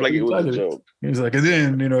laugh like it was a joke. He's like, and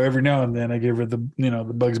then, every now and then I give her the,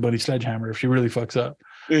 the Bugs Bunny sledgehammer if she really fucks up.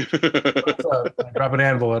 I drop an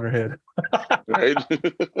anvil on her head. Right.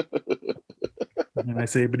 And I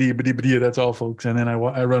say, biddy, that's all, folks. And then I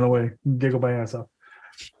run away, giggle my ass off.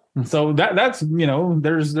 And so that's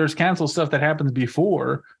there's cancel stuff that happens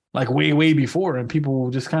before, like way before, and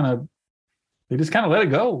people just kind of let it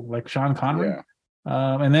go, like Sean Connery. Yeah.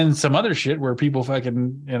 And then some other shit where people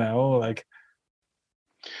fucking like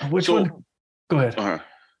which one? Go ahead.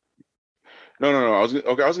 No. I was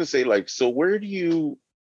gonna say, like, so where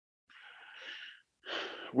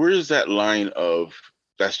is that line of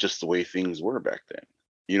that's just the way things were back then?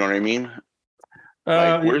 You know what I mean?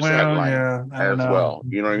 Like, where's that line as well?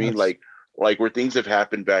 You know what I mean? Like where things have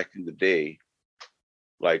happened back in the day,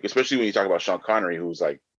 like especially when you talk about Sean Connery, who's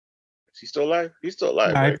like, is he still alive? He's still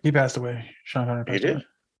alive. Right? He passed away. Sean Connery passed away.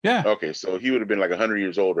 Yeah. Okay, so he would have been like 100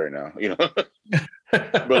 years old right now,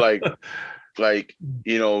 But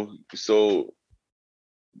so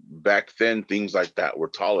back then things like that were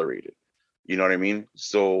tolerated. You know what I mean?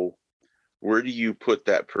 So where do you put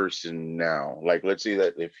that person now? Like, let's say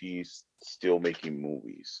that if he's still making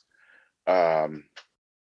movies, like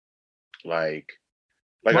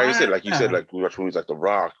I said, like you said, like we watch movies like The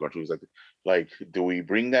Rock, watch movies like do we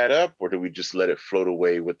bring that up, or do we just let it float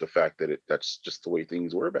away with the fact that that's just the way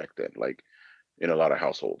things were back then? Like in a lot of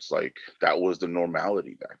households, like that was the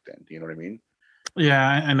normality back then. Do you know what I mean? Yeah,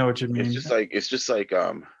 I know what you mean. It's just like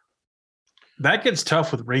that gets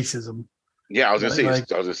tough with racism. Yeah, I was gonna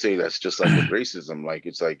say that's just like with racism. Like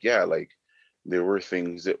it's like, yeah, like there were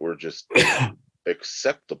things that were just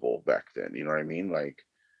acceptable back then. You know what I mean? Like,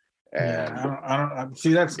 and I don't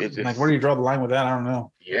see that's like, where do you draw the line with that? I don't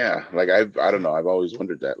know. Yeah, like I don't know. I've always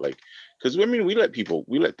wondered that, like, because I mean, we let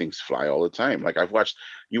things fly all the time. Like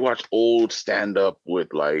you watch old stand up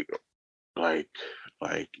with like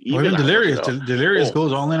even Delirious. Delirious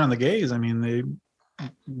goes all in on the gays. I mean,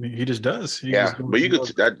 he just does. But you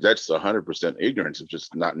could that's 100% ignorance of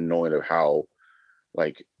just not knowing of how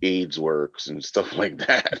like AIDS works and stuff like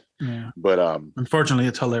that. Yeah. But unfortunately,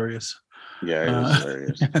 it's hilarious. Yeah, it is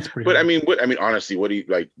hilarious. That's pretty. But honestly, what do you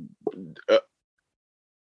like?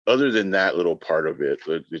 Other than that little part of it,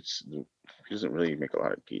 he doesn't really make a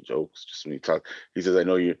lot of gay jokes. Just when he talks, he says, "I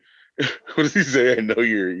know you." What does he say? I know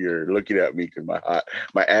you're looking at me because my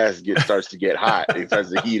ass starts to get hot. It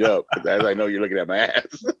starts to heat up as I know you're looking at my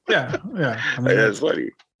ass. Yeah. I mean, that's funny.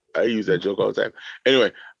 I use that joke all the time.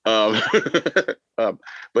 Anyway, but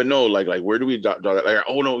no, like where do we draw that? Like,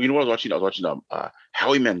 oh no, you know what I was watching? I was watching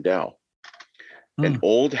Howie Mandel, an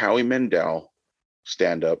old Howie Mandel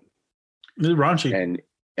stand up. Raunchy.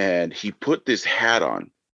 And he put this hat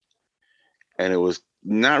on, and it was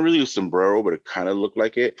not really a sombrero, but it kind of looked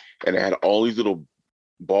like it, and it had all these little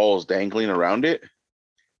balls dangling around it.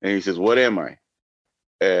 And he says, "What am I?"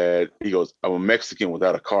 And he goes, "I'm a Mexican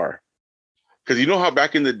without a car." Because you know how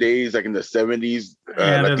back in the days, like in the 70s,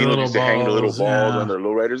 Latinos used to hang the little balls on their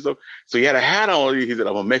lowriders, though. So he had a hat on. He said,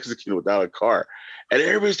 "I'm a Mexican without a car," and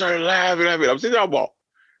everybody started laughing. I'm sitting there, ball.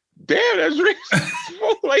 Damn, that's racist.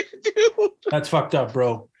 Like, dude, that's fucked up,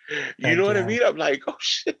 bro. You know what I mean? I'm like, oh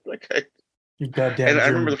shit, like you goddamn. And I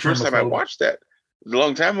remember the first time I watched that a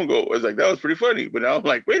long time ago. I was like, that was pretty funny. But now I'm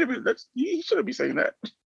like, wait a minute, you shouldn't be saying that.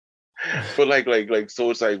 But like,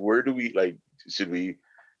 so it's like, where do we should we,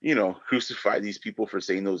 crucify these people for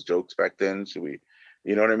saying those jokes back then? Should we,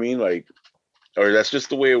 you know what I mean? Like, or that's just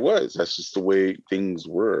the way it was. That's just the way things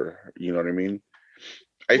were. You know what I mean?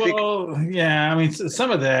 I think. Yeah. I mean,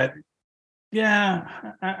 some of that.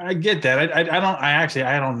 Yeah, I get that.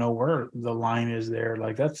 I don't know where the line is there.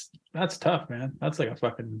 Like that's tough, man. That's like a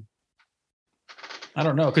fucking. I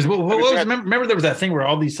don't know, because remember there was that thing where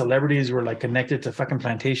all these celebrities were like connected to fucking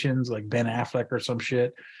plantations, like Ben Affleck or some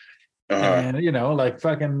shit, and like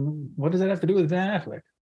fucking, what does that have to do with Ben Affleck?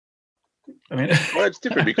 I mean, well, it's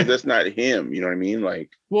different because that's not him. You know what I mean?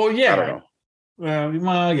 Like, well, yeah, I don't know.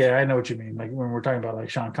 Well, yeah, I know what you mean. Like when we're talking about like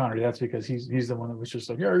Sean Connery, that's because he's the one that was just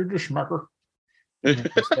like, yeah, you're just schmucker.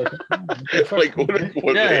 Like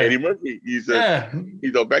what Eddie Murphy? He said,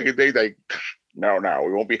 back in the day, like, no,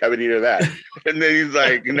 we won't be having any of that. And then he's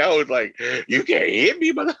like, no, it's like, you can't hit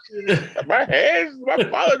me, but my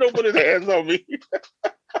father don't put his hands on me.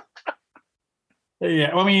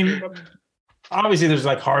 Yeah, I mean, obviously there's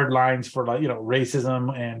like hard lines for like,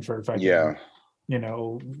 racism and for fucking,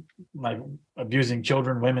 like abusing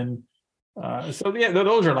children, women. So yeah,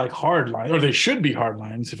 those are like hard lines, or they should be hard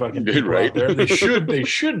lines. If I can, right there, they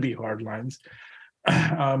should be hard lines.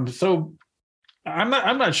 So I'm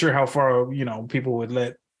not sure how far people would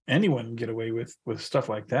let anyone get away with stuff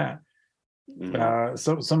like that. Mm-hmm.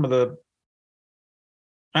 So some of the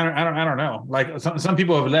I don't know. Like some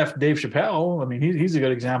people have left Dave Chappelle. I mean, he's a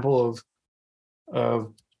good example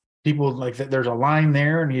of people like that. There's a line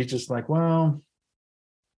there, and he's just like, well,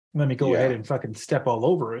 let me go ahead and fucking step all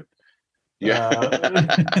over it. Yeah.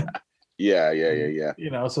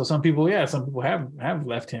 Yeah. So some people have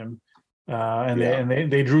left him.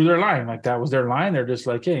 And they drew their line. Like that was their line. They're just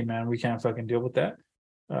like, hey man, we can't fucking deal with that.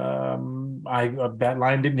 That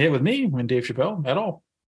line didn't hit with me when Dave Chappelle at all.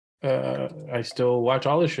 I still watch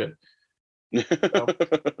all this shit. So,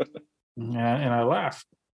 and I laugh.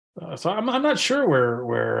 So I'm not sure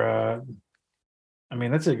where I mean,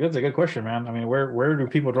 that's a good question, man. I mean, where do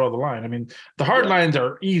people draw the line? I mean, the hard lines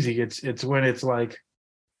are easy. It's when it's like,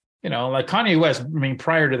 like Kanye West. I mean,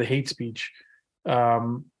 prior to the hate speech,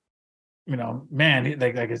 man,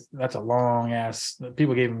 like that's a long ass.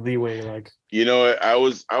 People gave him leeway. Like, I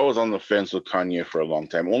was on the fence with Kanye for a long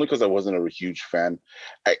time, only because I wasn't a huge fan.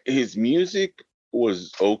 His music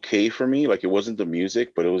was okay for me. Like, it wasn't the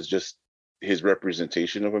music, but it was just his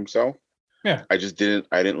representation of himself. Yeah. I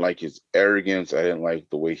didn't like his arrogance. I didn't like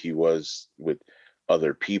the way he was with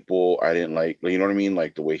other people. I didn't like, you know what I mean?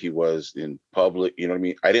 Like the way he was in public, you know what I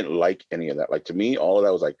mean? I didn't like any of that. Like, to me, all of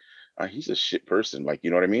that was like, he's a shit person. Like, you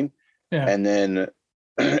know what I mean? Yeah. And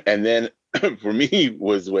then for me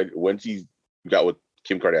was once he got with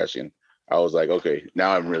Kim Kardashian, I was like, okay,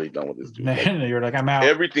 now I'm really done with this dude. Man, you're like, I'm out.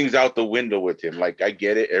 Everything's out the window with him. Like, I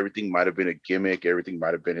get it. Everything might have been a gimmick. Everything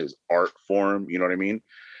might have been his art form. You know what I mean?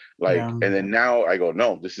 Like, and then now I go,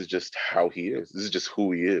 no, this is just how he is. This is just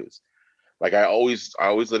who he is. Like, I always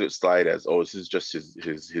let it slide as, oh, this is just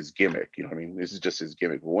his gimmick. You know what I mean? This is just his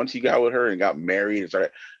gimmick. But once he got with her and got married and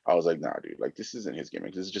started, I was like, nah, dude, like, this isn't his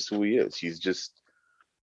gimmick. This is just who he is. He's just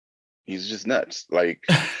nuts. Like,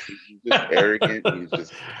 he's just arrogant. He's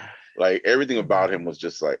just like, everything about him was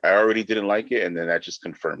just like, I already didn't like it, and then that just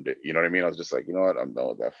confirmed it. You know what I mean? I was just like, you know what? I'm done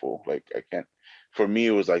with that fool. Like, I can't. For me,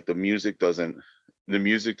 it was like the music doesn't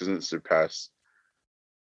surpass.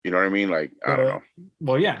 You know what I mean? Like, I don't know.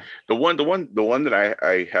 Well, yeah. The one that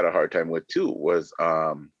I had a hard time with too was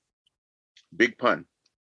Big Pun.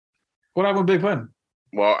 What happened with Big Pun?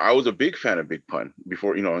 Well, I was a big fan of Big Pun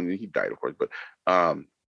before, and he died, of course, but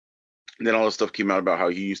then all this stuff came out about how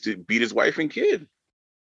he used to beat his wife and kid.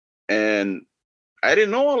 And I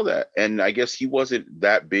didn't know all of that. And I guess he wasn't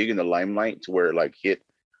that big in the limelight to where it like hit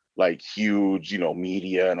like huge,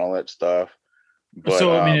 media and all that stuff. But,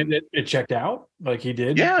 so I mean, it checked out, like he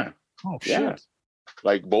did. Yeah. Oh shit. Yeah.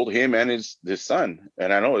 Like both him and his son,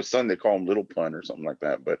 and I know his son, they call him Little Pun or something like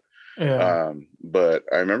that. But but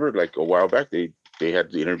I remember like a while back they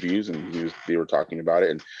had the interviews and they were talking about it,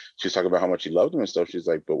 and she was talking about how much he loved him and stuff. She's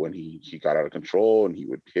like, but when he got out of control and he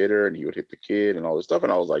would hit her and he would hit the kid and all this stuff,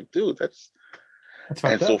 and I was like, dude, that's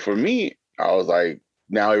and so for me, I was like,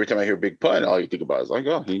 now every time I hear Big Pun, all you think about is like,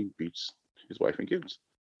 oh, he beats his wife and kids.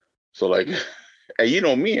 So like. And you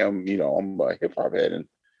know me, I'm a hip hop head, and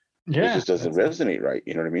it just doesn't resonate right.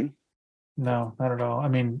 You know what I mean? No, not at all. I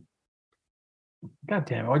mean, God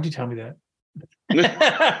damn it! Why'd you tell me that?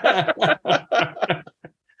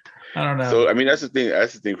 I don't know. So I mean, that's the thing.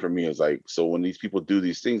 That's the thing for me is like, so when these people do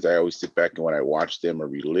these things, I always sit back and when I watch them or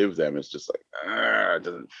relive them, it's just like, it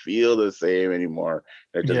doesn't feel the same anymore.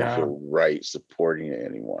 It doesn't feel right supporting it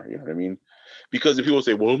anymore. You know what I mean? Because if people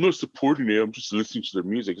say, well, I'm not supporting it, I'm just listening to their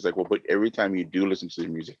music. It's like, well, but every time you do listen to their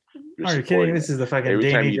music, are you kidding? This is the fucking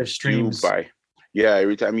day age of streams.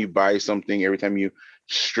 every time you buy something, every time you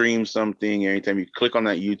stream something, anytime you click on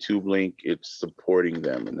that YouTube link, it's supporting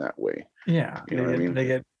them in that way. Yeah, You know what I mean? they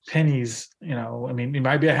get pennies. I mean, it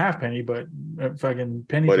might be a half penny, but fucking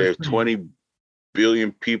penny. But for if penny. 20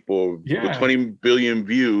 billion people with 20 billion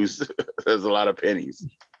views, there's a lot of pennies.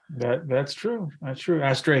 That's true. That's true.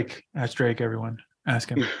 Ask Drake. Ask Drake, everyone. Ask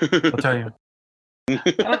him. I'll tell you.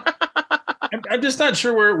 I'm just not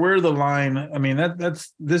sure where the line. I mean,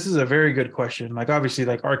 this is a very good question. Like, obviously,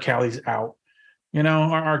 like R. Kelly's out.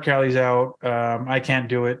 R. Kelly's out. I can't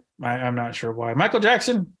do it. I'm not sure why. Michael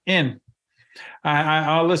Jackson in.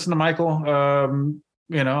 I'll listen to Michael. I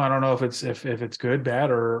don't know if it's good,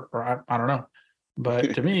 bad, or I don't know.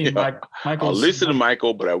 But to me, Michael. I'll listen to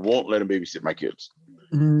Michael, but I won't let him babysit my kids.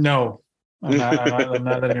 No, I'm not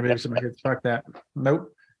letting him babysit my kids. Fuck that.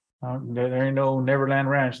 Nope. There ain't no Neverland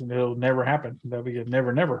Ranch, and it'll never happen. That'll be a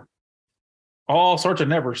never. All sorts of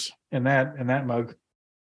nevers in that mug.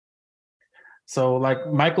 So, like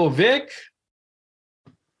Michael Vick,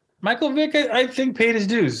 I think paid his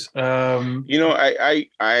dues. I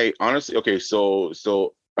honestly, okay, so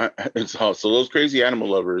those crazy animal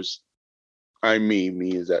lovers. Me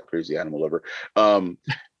is that crazy animal lover. No.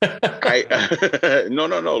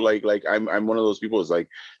 Like I'm one of those people. Is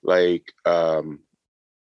like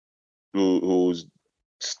who's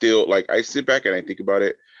still like, I sit back and I think about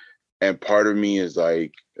it, and part of me is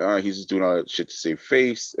like, he's just doing all that shit to save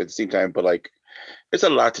face at the same time, but like, it's a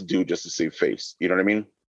lot to do just to save face. You know what I mean?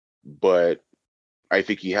 But I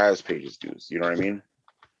think he has paid his dues. You know what I mean?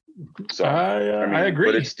 So I agree.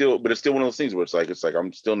 But it's still one of those things where it's like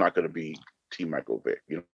I'm still not going to be Team Michael Vick.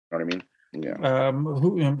 You know what I mean? Yeah.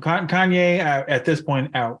 Kanye at this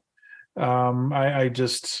point out. I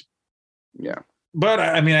just. Yeah. But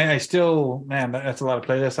I mean, I still, man, that's a lot of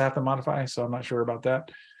playlists I have to modify, so I'm not sure about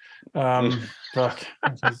that. Fuck,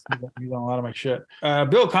 he's on a lot of my shit.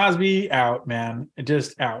 Bill Cosby out, man,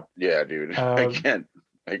 just out. Yeah, dude, I can't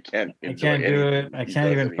do it. I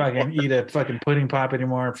can't even fucking eat a fucking pudding pop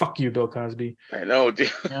anymore. Fuck you, Bill Cosby. I know,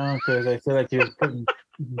 dude. Because I feel like he was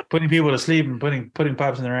putting people to sleep and putting pudding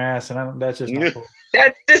pops in their ass, and that's just not cool.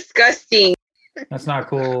 That's disgusting. That's not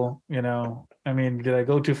cool, I mean, did I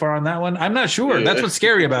go too far on that one? I'm not sure. Yeah. That's what's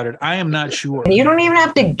scary about it. I am not sure. You don't even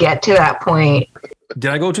have to get to that point.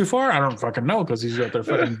 Did I go too far? I don't fucking know, because he's out there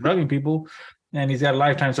fucking drugging people, and he's got a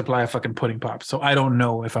lifetime supply of fucking pudding pops. So I don't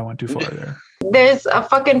know if I went too far there. There's a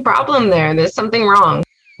fucking problem there. There's something wrong.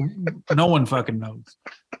 No one fucking knows.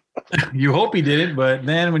 You hope he did it, but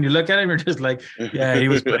then when you look at him, you're just like, yeah, he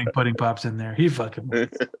was putting pudding pops in there. He fucking was.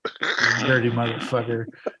 Dirty motherfucker.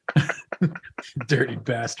 Dirty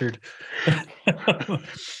bastard.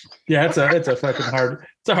 Yeah, it's a fucking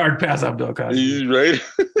hard pass on Bill Cosby. Right.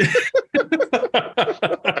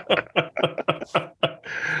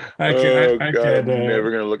 I can't. I'm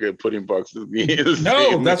never gonna look at pudding pops as me.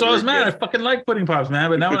 No, that's what I was mad. I fucking like pudding pops,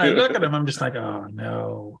 man. But now when I look at them, I'm just like, oh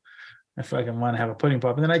no. I fucking want to have a pudding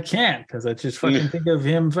pop, and then I can't, because I just fucking think of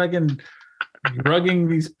him fucking drugging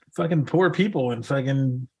these fucking poor people and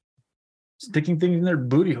fucking sticking things in their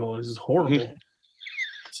booty hole. This is horrible.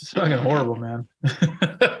 It's just fucking horrible, man.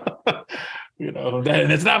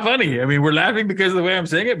 And it's not funny. I mean, we're laughing because of the way I'm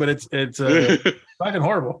saying it, but it's fucking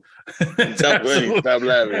horrible. Stop funny. Stop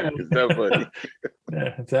laughing. It's not funny.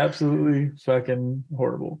 Yeah, it's absolutely fucking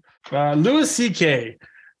horrible. Louis C.K.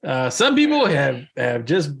 Some people have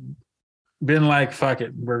just been like, fuck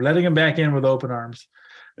it, we're letting him back in with open arms.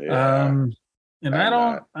 Yeah, and I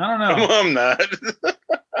don't know. I'm not.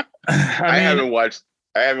 I haven't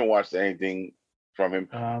watched anything from him.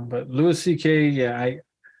 But Louis C.K., yeah,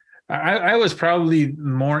 I was probably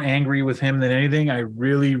more angry with him than anything. I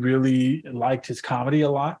really, really liked his comedy a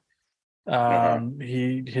lot.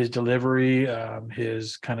 His delivery,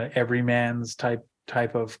 his kind of everyman's type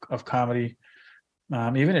of comedy.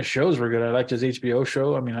 Even his shows were good. I liked his HBO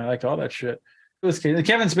show. I mean, I liked all that shit. It was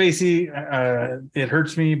Kevin Spacey. It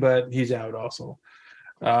hurts me, but he's out also.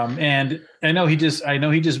 And I know he just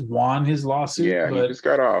won his lawsuit. Yeah, he just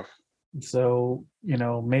got off. So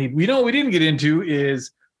maybe we didn't get into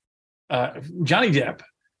is Johnny Depp.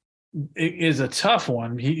 It is a tough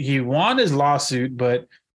one. He won his lawsuit, but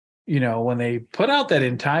when they put out that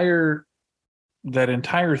entire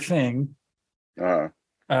thing.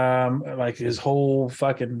 Like his whole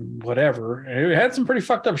fucking whatever, it had some pretty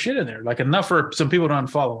fucked up shit in there, like enough for some people to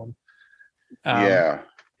unfollow him.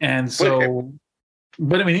 And so,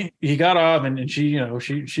 but I mean, he got off, and she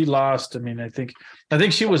lost. I mean, I think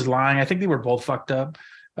she was lying. I think they were both fucked up,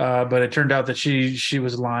 but it turned out that she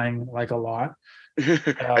was lying like a lot. I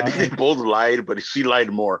think they both lied, but she lied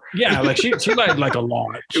more. Yeah, like she lied like a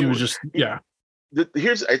lot. She was just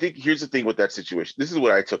here's the thing with that situation. This is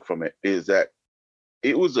what I took from it, is that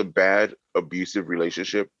it was a bad abusive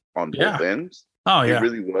relationship on both ends. Oh yeah. It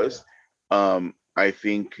really was. I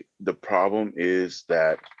think the problem is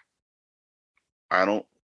that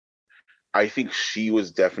I think she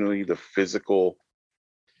was definitely the physical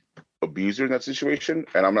abuser in that situation.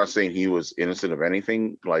 And I'm not saying he was innocent of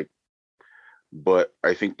anything, but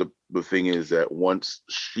I think the thing is that once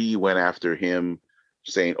she went after him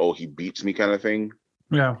saying, "Oh, he beats me," kind of thing,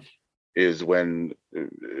 is when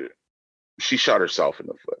she shot herself in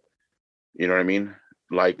the foot. You know what I mean?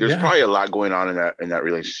 Like, there's probably a lot going on in that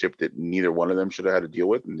relationship that neither one of them should have had to deal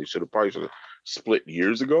with, and they should have split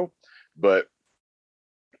years ago. But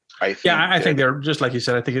I think they're just like you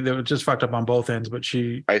said. I think they were just fucked up on both ends. But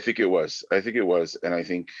I think it was, and I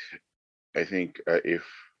think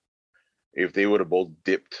if they would have both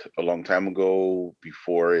dipped a long time ago,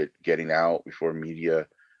 before it getting out, before media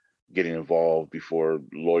getting involved, before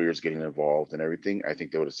lawyers getting involved and everything, I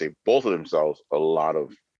think they would have saved both of themselves a lot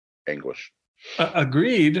of anguish.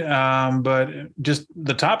 Agreed. But just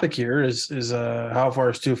the topic here is how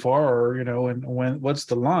far is too far, or and what's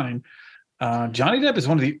the line? Johnny Depp is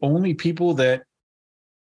one of the only people that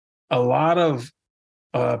a lot of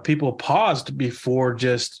people paused before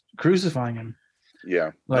just crucifying him.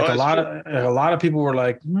 Yeah, like a lot of people were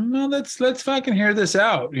like, no, let's fucking hear this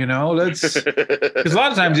out, let's, because a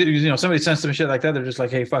lot of times somebody sends some shit like that, they're just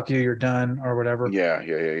like, hey, fuck you, you're done, or whatever.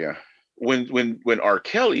 Yeah. When R.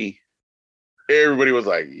 Kelly, everybody was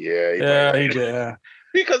like, he did.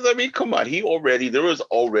 Because I mean, come on, there was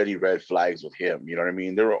already red flags with him. You know what I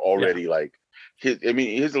mean? There were already like his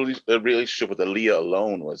relationship with Aaliyah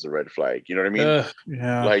alone was a red flag. You know what I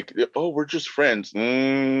mean? Like, oh, we're just friends. No,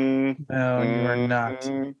 you are not.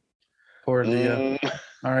 Poor Aaliyah.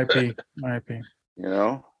 R.I.P.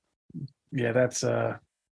 Yeah, that's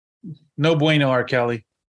no bueno, R. Kelly.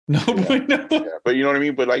 No bueno. Yeah, but you know what I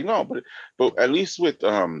mean? But like, no, but at least with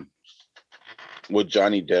Johnny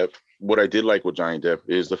Depp, what I did like with Johnny Depp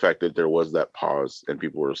is the fact that there was that pause and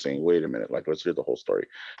people were saying, wait a minute, like, let's hear the whole story.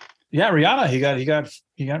 Yeah, Rihanna, he got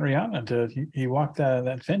Rihanna he walked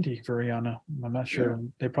that Fenty for Rihanna. I'm not sure.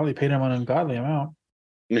 They probably paid him an ungodly amount.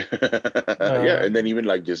 And then even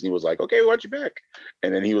like Disney was like, okay, we want you back.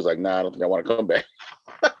 And then he was like, nah, I don't think I want to come back.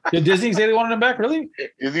 Did Disney say they wanted him back, really?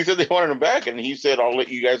 Disney said they wanted him back, and he said, I'll let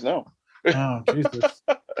you guys know. Oh, Jesus.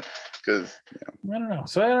 Because I don't know.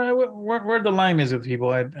 So I don't know where the line is with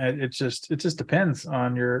people. It just depends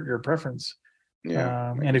on your preference.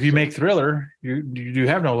 Yeah. And if you make Thriller, you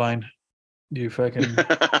have no line. You fucking.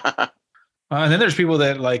 And then there's people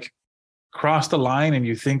that like cross the line, and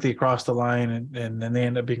you think they crossed the line, and then they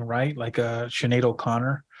end up being right. Like Sinead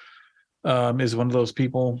O'Connor is one of those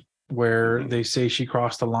people where they say she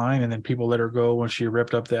crossed the line, and then people let her go when she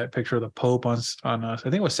ripped up that picture of the Pope on I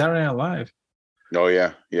think it was Saturday Night Live. Oh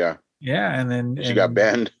yeah. And then she got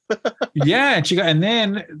banned. and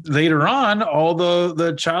then later on, all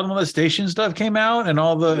the child molestation stuff came out, and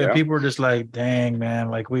and people were just like, dang, man,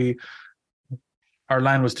 like our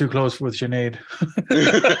line was too close with Sinead.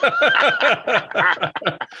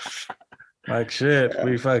 Like shit,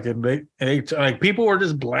 we fucking like people were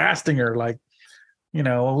just blasting her, like,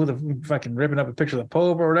 who the fucking ripping up a picture of the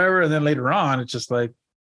Pope or whatever, and then later on, it's just like,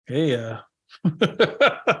 hey,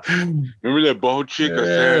 remember that bald chick on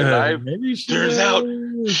Saturday Night Live? Turns out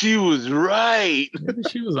she was right. Maybe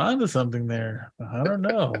she was onto something there. I don't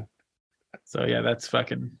know. So yeah, that's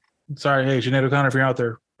fucking. Sorry, hey, Sinead O'Connor, if you're out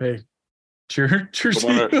there, hey, cheers.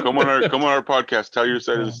 Come on our podcast. Tell your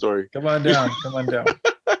side of the story. Come on down.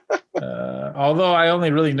 Although I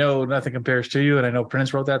only really know Nothing Compares to You, and I know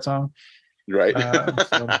Prince wrote that song. Right.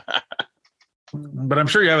 But I'm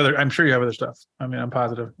sure you have other stuff. I mean, I'm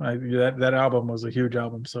positive. That album was a huge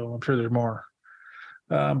album, so I'm sure there's more.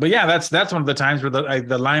 But yeah, that's one of the times where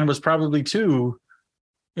the line was probably too,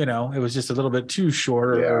 it was just a little bit too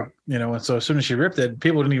short, and so as soon as she ripped it,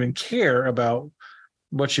 people didn't even care about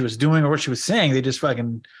what she was doing or what she was saying. They just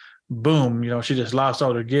fucking boom, she just lost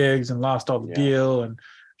all her gigs and lost all the deal, and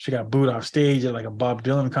she got booed off stage at like a Bob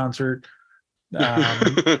Dylan concert.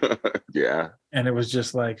 And it was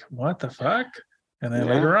just like, what the fuck? And then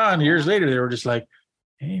later on, years later, they were just like,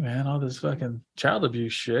 hey man, all this fucking child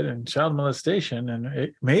abuse shit and child molestation,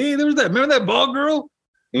 and maybe there was remember that bald girl?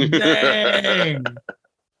 Dang,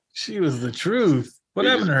 she was the truth. What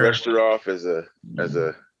happened to her? Brushed her off as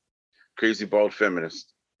a crazy bald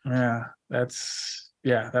feminist. Yeah, that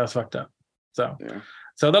was fucked up. So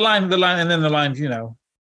the line, and then the line,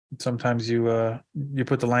 sometimes you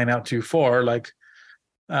put the line out too far. Like,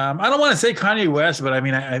 I don't want to say Kanye West, but I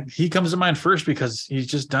mean, he comes to mind first because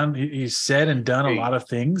he's said and done a lot of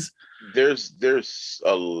things. there's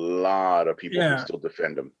a lot of people who still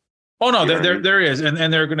defend him. Oh no, there is,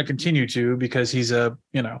 and they're going to continue to, because he's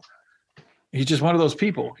he's just one of those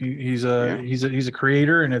people. He's a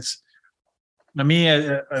creator, and it's. Now,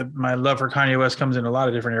 my love for Kanye West comes in a lot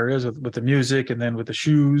of different areas with the music, and then with the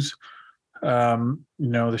shoes.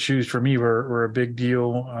 The shoes for me were a big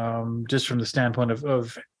deal, just from the standpoint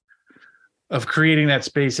of creating that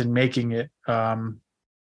space and making it.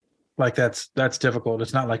 Like that's difficult.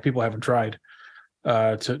 It's not like people haven't tried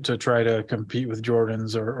to try to compete with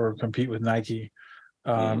Jordans or compete with Nike.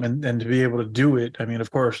 And to be able to do it, I mean,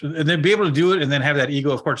 of course, and then be able to do it and then have that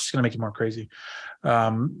ego, of course, it's going to make you more crazy.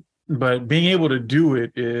 But being able to do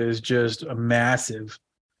it is just a massive.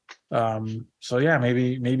 So yeah,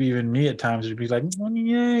 maybe even me at times would be like,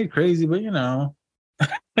 yeah, crazy, but I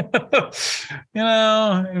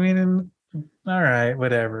mean, all right,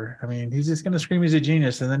 whatever. I mean, he's just gonna scream he's a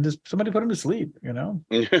genius, and then just somebody put him to sleep,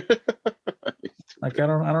 Like I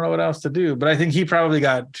don't know what else to do. But I think he probably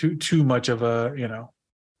got too much of a,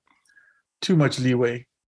 too much leeway.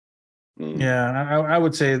 Yeah, I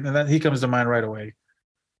would say that he comes to mind right away.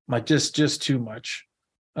 Like just too much.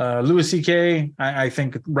 Louis C.K., I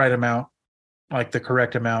think right amount, like the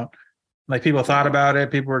correct amount. Like people thought about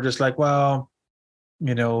it. People were just like, well,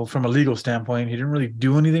 from a legal standpoint, he didn't really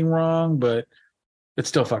do anything wrong, but it's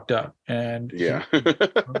still fucked up. And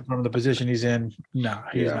from the position he's in, no,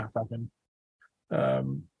 he's not fucking.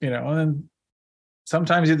 And then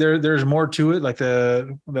sometimes there's more to it. Like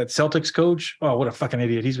that Celtics coach. Oh, what a fucking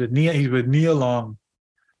idiot! He's with Nia Long.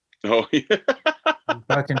 Oh yeah. He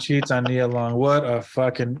fucking cheats on Nia Long. What a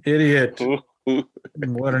fucking idiot!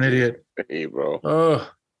 What an idiot! Hey, bro.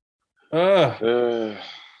 And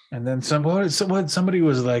then somebody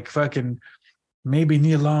was like, fucking, maybe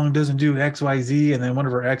Nia Long doesn't do XYZ, and then one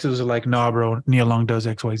of her exes was like, nah, bro, Nia Long does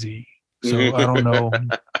XYZ. So I don't know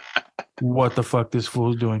what the fuck this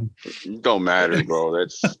fool's doing. Don't matter, bro.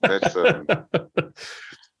 That's that's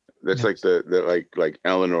like the like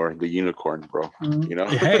Eleanor, the unicorn, bro.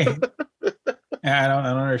 Hey, I don't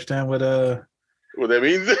understand what that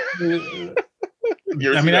means. I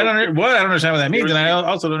don't understand what that means, and I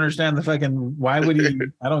also don't understand the fucking why would he?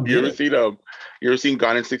 I don't get it. You ever seen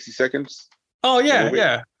Gone in 60 Seconds? Oh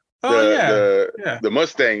yeah. The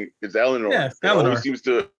Mustang is Eleanor. Yeah, Eleanor.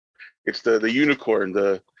 It's the unicorn,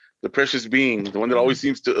 the precious being, the one that always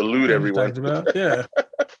seems to elude everyone. Yeah.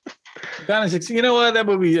 Gone in 60. You know what? That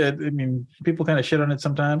movie. I mean, people kind of shit on it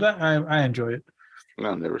sometimes. I enjoy it.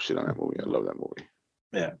 I'll never shit on that movie. I love that movie.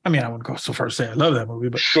 Yeah, I mean, I wouldn't go so far as to say I love that movie,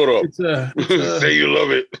 but shut up. Say you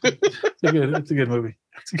love it. It's a good movie.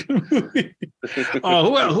 It's a good movie.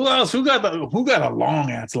 Oh, who else? Who got a long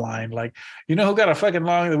ass line? Like, who got a fucking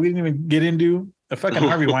long that we didn't even get into? A fucking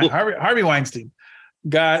Harvey Weinstein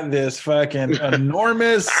got this fucking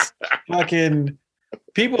enormous fucking.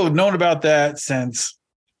 People have known about that since,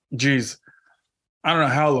 geez, I don't know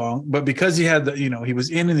how long, but because he had he was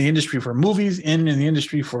in the industry for movies, in the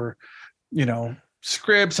industry for,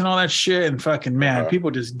 scripts and all that shit, and fucking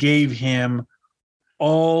people just gave him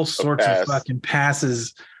all sorts of fucking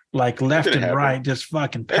passes, like left and right, just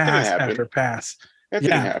fucking pass after pass. That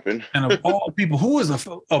didn't happen. And of all people,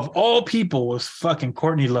 of all people was fucking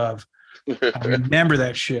Courtney Love. I remember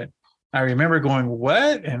that shit. I remember going,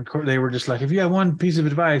 what? And they were just like, if you have one piece of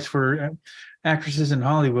advice for actresses in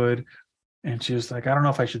Hollywood, and she was like, I don't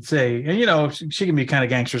know if I should say, and she can be kind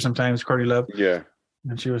of gangster sometimes, Courtney Love. Yeah.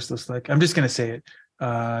 And she was just like, I'm just going to say it.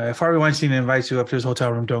 If Harvey Weinstein invites you up to his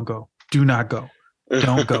hotel room, don't go. Do not go.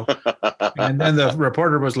 Don't go. And then the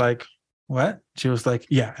reporter was like, what? She was like,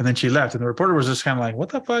 yeah. And then she left. And the reporter was just kind of like, what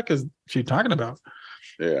the fuck is she talking about?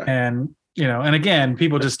 Yeah. And, and again,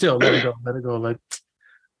 people just still let it go. Like,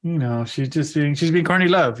 she's being Courtney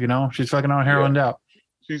Love, she's fucking on heroin out.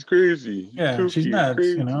 She's crazy. Yeah. She's nuts,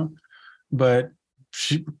 crazy. But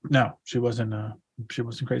she wasn't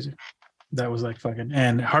crazy. That was like fucking,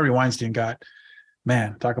 and Harvey Weinstein got,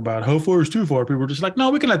 man, talk about how far is too far. People were just like, no,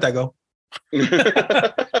 we can let that go. It's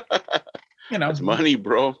money,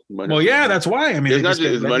 bro. Well, yeah, that's why. I mean, it's not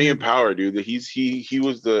just money and power, dude. He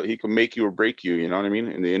can make you or break you. You know what I mean?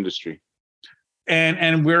 In the industry.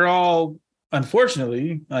 And we're all,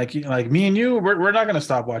 unfortunately, like me and you, we're not going to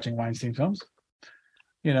stop watching Weinstein films.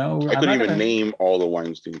 I couldn't even name all the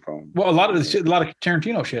Weinstein films. Well, a lot of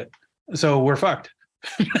Tarantino shit. So we're fucked.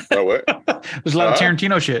 Oh, what? There's a lot of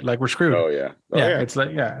Tarantino shit. Like we're screwed. Oh yeah. It's like,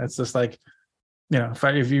 it's just like,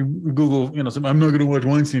 if you Google, I'm not going to watch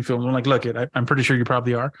Weinstein films. I'm like, look, I'm pretty sure you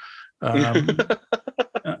probably are. And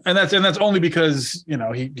that's only because,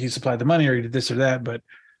 he supplied the money or he did this or that. But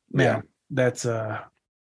man, that's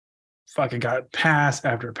fucking got pass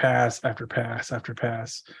after pass after pass after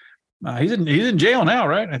pass. He's in jail now,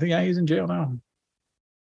 right? I think he's in jail now.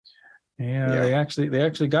 Yeah, they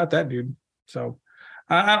actually got that dude. So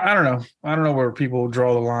I don't know. I don't know where people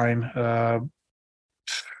draw the line.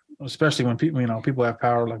 Especially when people have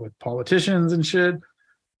power, like with politicians and shit.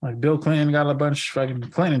 Like Bill Clinton got a bunch, fucking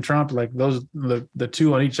Clinton and Trump, like those, the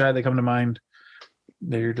two on each side that come to mind.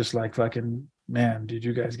 They're just like, fucking, man, did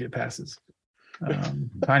you guys get passes?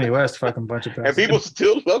 Kanye West, fucking bunch of passes. And people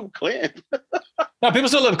still love Clinton. No, people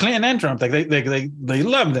still love Clinton and Trump. Like they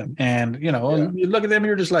love them. And, you look at them and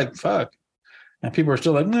you're just like, fuck. And people are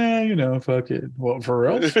still like, nah, fuck it. Well, for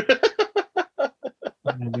real?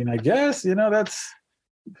 I mean, I guess, that's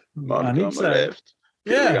on each side. Left.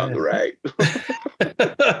 Yeah. On the right.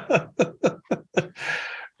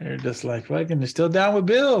 They're just like, fucking, they're still down with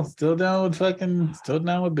Bill. Still down with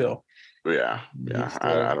Bill. Yeah.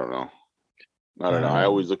 I don't know. I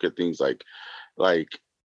always look at things like I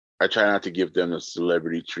try not to give them a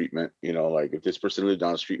celebrity treatment. Like if this person lived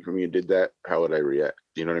down the street from me and did that, how would I react?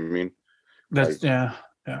 You know what I mean? That's yeah.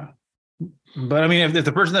 But I mean, if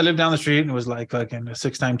the person that lived down the street and was like fucking a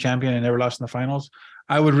 6-time champion and never lost in the finals,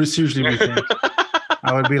 I would seriously rethink.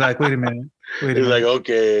 I would be like, wait a minute. He's like,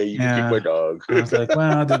 okay, you can kick my dog. I was like,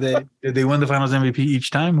 well, did they win the finals MVP each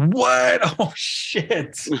time? What? Oh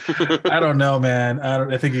shit. I don't know, man.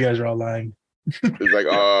 I think you guys are all lying.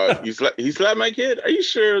 It's like, he slapped my kid. Are you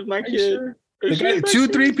sure it was my kid? Sure? The guy, 2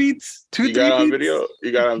 3-peats. You got on video.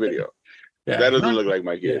 Yeah, that doesn't look like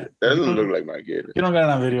my kid. Yeah. That doesn't look like my kid. You don't got it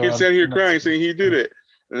on video. He's sitting here crying, saying he did it.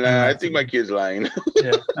 Nah, I think my kid's lying.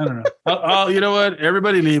 Yeah, I don't know. I'll you know what?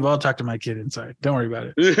 Everybody leave. I'll talk to my kid inside. Don't worry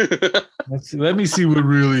about it. Let me see what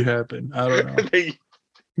really happened. I don't know.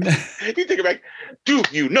 You take it back. Do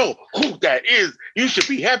you know who that is? You should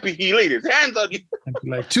be happy he laid his hands on you.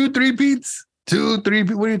 Like 2 3-peats. 2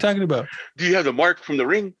 3-peats. What are you talking about? Do you have the mark from the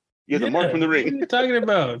ring? You have the mark from the ring. What are you talking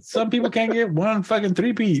about? Some people can't get 1 fucking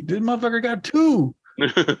 3-peat. This motherfucker got 2.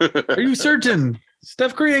 Are you certain?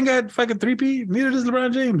 Steph Curry ain't got fucking 3-peat. Neither does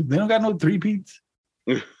LeBron James. They don't got no 3-peats.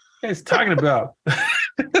 What are you guys talking about?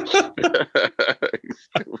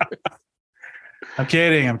 I'm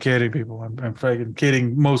kidding, people. I'm fucking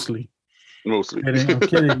kidding mostly. I'm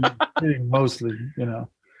kidding mostly,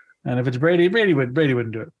 And if it's Brady wouldn't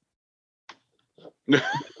do it.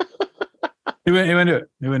 He wouldn't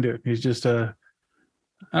do it. He's just I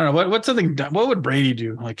don't know what would Brady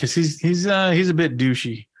do? Like, cause he's a bit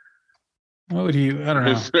douchey. What would he? I don't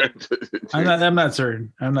know. I'm not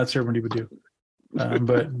certain. I'm not certain what he would do.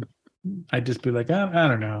 But I'd just be like, I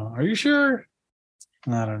don't know. Are you sure?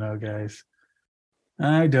 I don't know, guys.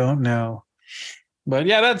 I don't know. But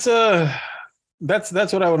yeah, that's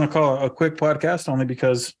what I want to call a quick podcast, only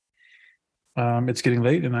because it's getting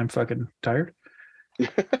late and I'm fucking tired.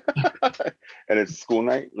 And it's school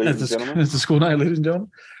night, ladies and gentlemen. It's a school night, ladies and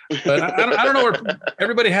gentlemen. But I don't know where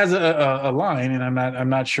everybody has a line, and I'm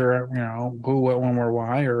not sure, who, what, when, where,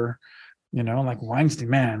 why, or like Weinstein.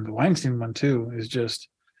 Man, the Weinstein one too is just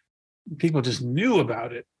people just knew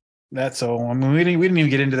about it. That's all. I mean, we didn't even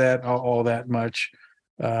get into that all that much.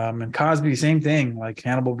 And Cosby, same thing, like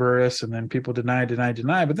Hannibal Buress, and then people deny.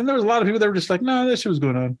 But then there was a lot of people that were just like, no, this shit was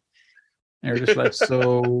going on. And they're just like,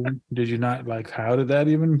 so did you not, like, how did that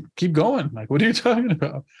even keep going? Like, what are you talking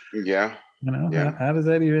about? Yeah. How does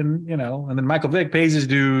that even, and then Michael Vick pays his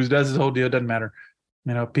dues, does his whole deal, doesn't matter.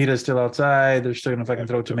 PETA's still outside, they're still gonna fucking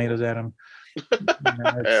throw tomatoes at him.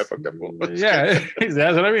 Yeah, fuck that fool. Yeah,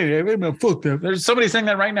 that's what I mean. Fuck them. There's somebody saying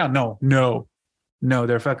that right now. No,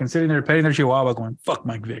 they're fucking sitting there petting their chihuahua going, fuck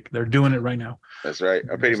Mike Vick. They're doing it right now. That's right.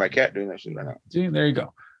 I'm petting my cat doing that shit right now. See, there you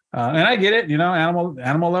go. And I get it,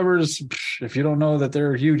 animal lovers, if you don't know that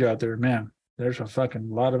they're huge out there, man, there's a fucking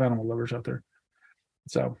lot of animal lovers out there.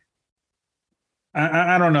 So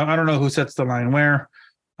I don't know. I don't know who sets the line where,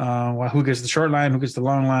 who gets the short line, who gets the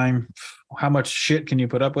long line, how much shit can you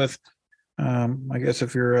put up with? I guess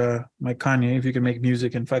if you're like Kanye, if you can make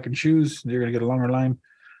music and fucking shoes, you're going to get a longer line.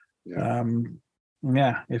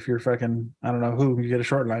 Yeah. If you're fucking, I don't know who, you get a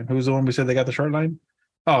short line. Who's the one we said they got the short line?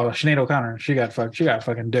 Oh, Sinead O'Connor. She got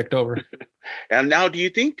fucking dicked over. And now, do you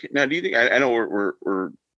think? I know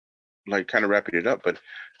we're like kind of wrapping it up, but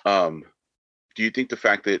do you think the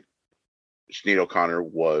fact that Sinead O'Connor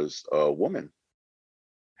was a woman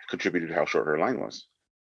contributed to how short her line was?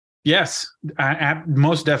 Yes,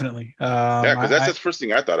 most definitely. Yeah, because that's the first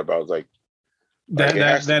thing I thought about. Was like that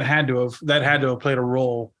had to have played a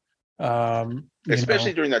role,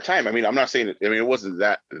 especially during that time. I mean, I'm not saying it. I mean, it wasn't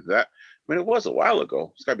that. I mean, it was a while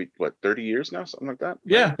ago. It's got to be 30 years now, something like that.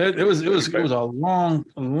 Yeah, it was a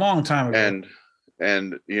long time ago.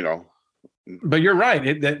 And But you're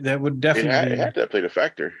right. That would definitely it had to have played a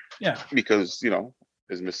factor. Yeah, because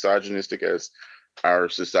as misogynistic as our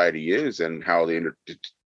society is and how the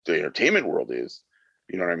entertainment world is.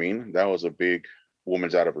 You know what I mean? That was a big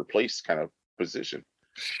woman's out of her place kind of position.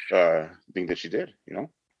 Thing that she did, you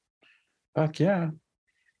know? Fuck yeah.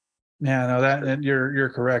 Yeah, no, that you're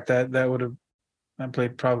correct. That would have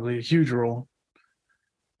played probably a huge role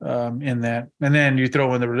in that. And then you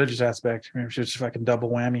throw in the religious aspect. I mean, it's just fucking double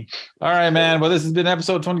whammy. All right, man. Well, this has been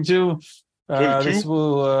episode 22. This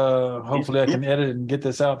will hopefully I can edit and get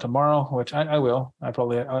this out tomorrow, which I will. I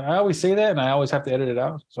always say that, and I always have to edit it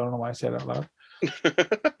out. So I don't know why I say it out loud.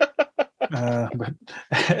 But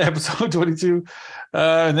episode 22,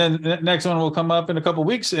 and then the next one will come up in a couple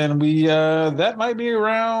weeks, and we that might be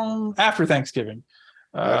around after Thanksgiving.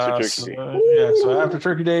 So after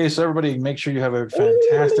Turkey Day. So everybody, make sure you have a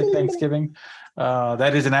fantastic Thanksgiving.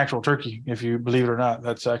 That is an actual turkey, if you believe it or not.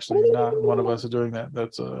 That's actually not one of us is doing that.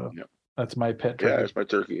 That's my pet turkey. Yeah, it's my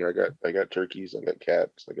turkey. I got turkeys. I got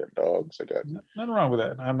cats. I got dogs. I got nothing wrong with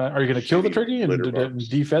that. Are you going to kill the turkey and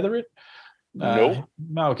defeather it? No,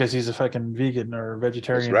 because he's a fucking vegan or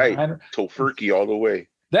vegetarian. That's right. Tofurkey all the way.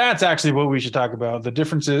 That's actually what we should talk about. The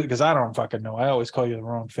difference is because I don't fucking know. I always call you the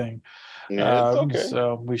wrong thing. Yeah, it's okay.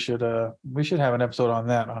 So we should have an episode on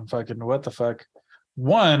that, on fucking what the fuck.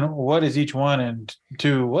 1, what is each one, and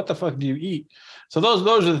 2, what the fuck do you eat? So those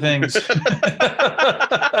are the things.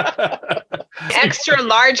 Extra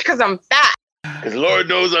large because I'm fat. Because Lord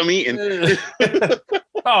knows I'm eating.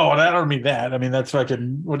 Oh, I don't mean that. I mean, that's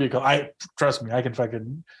fucking, what do you call it? Trust me, I can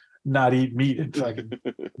fucking not eat meat and fucking,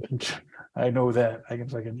 I know that. I can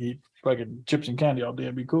fucking eat fucking chips and candy all day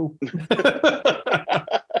and be cool.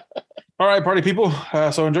 All right, party people.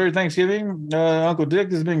 So enjoy your Thanksgiving. Uncle Dick,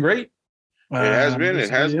 this has been great. It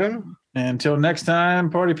has been. Until next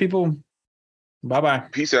time, party people. Bye-bye.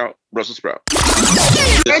 Peace out, Brussels sprout.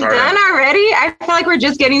 We're done already? I feel like we're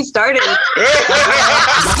just getting started.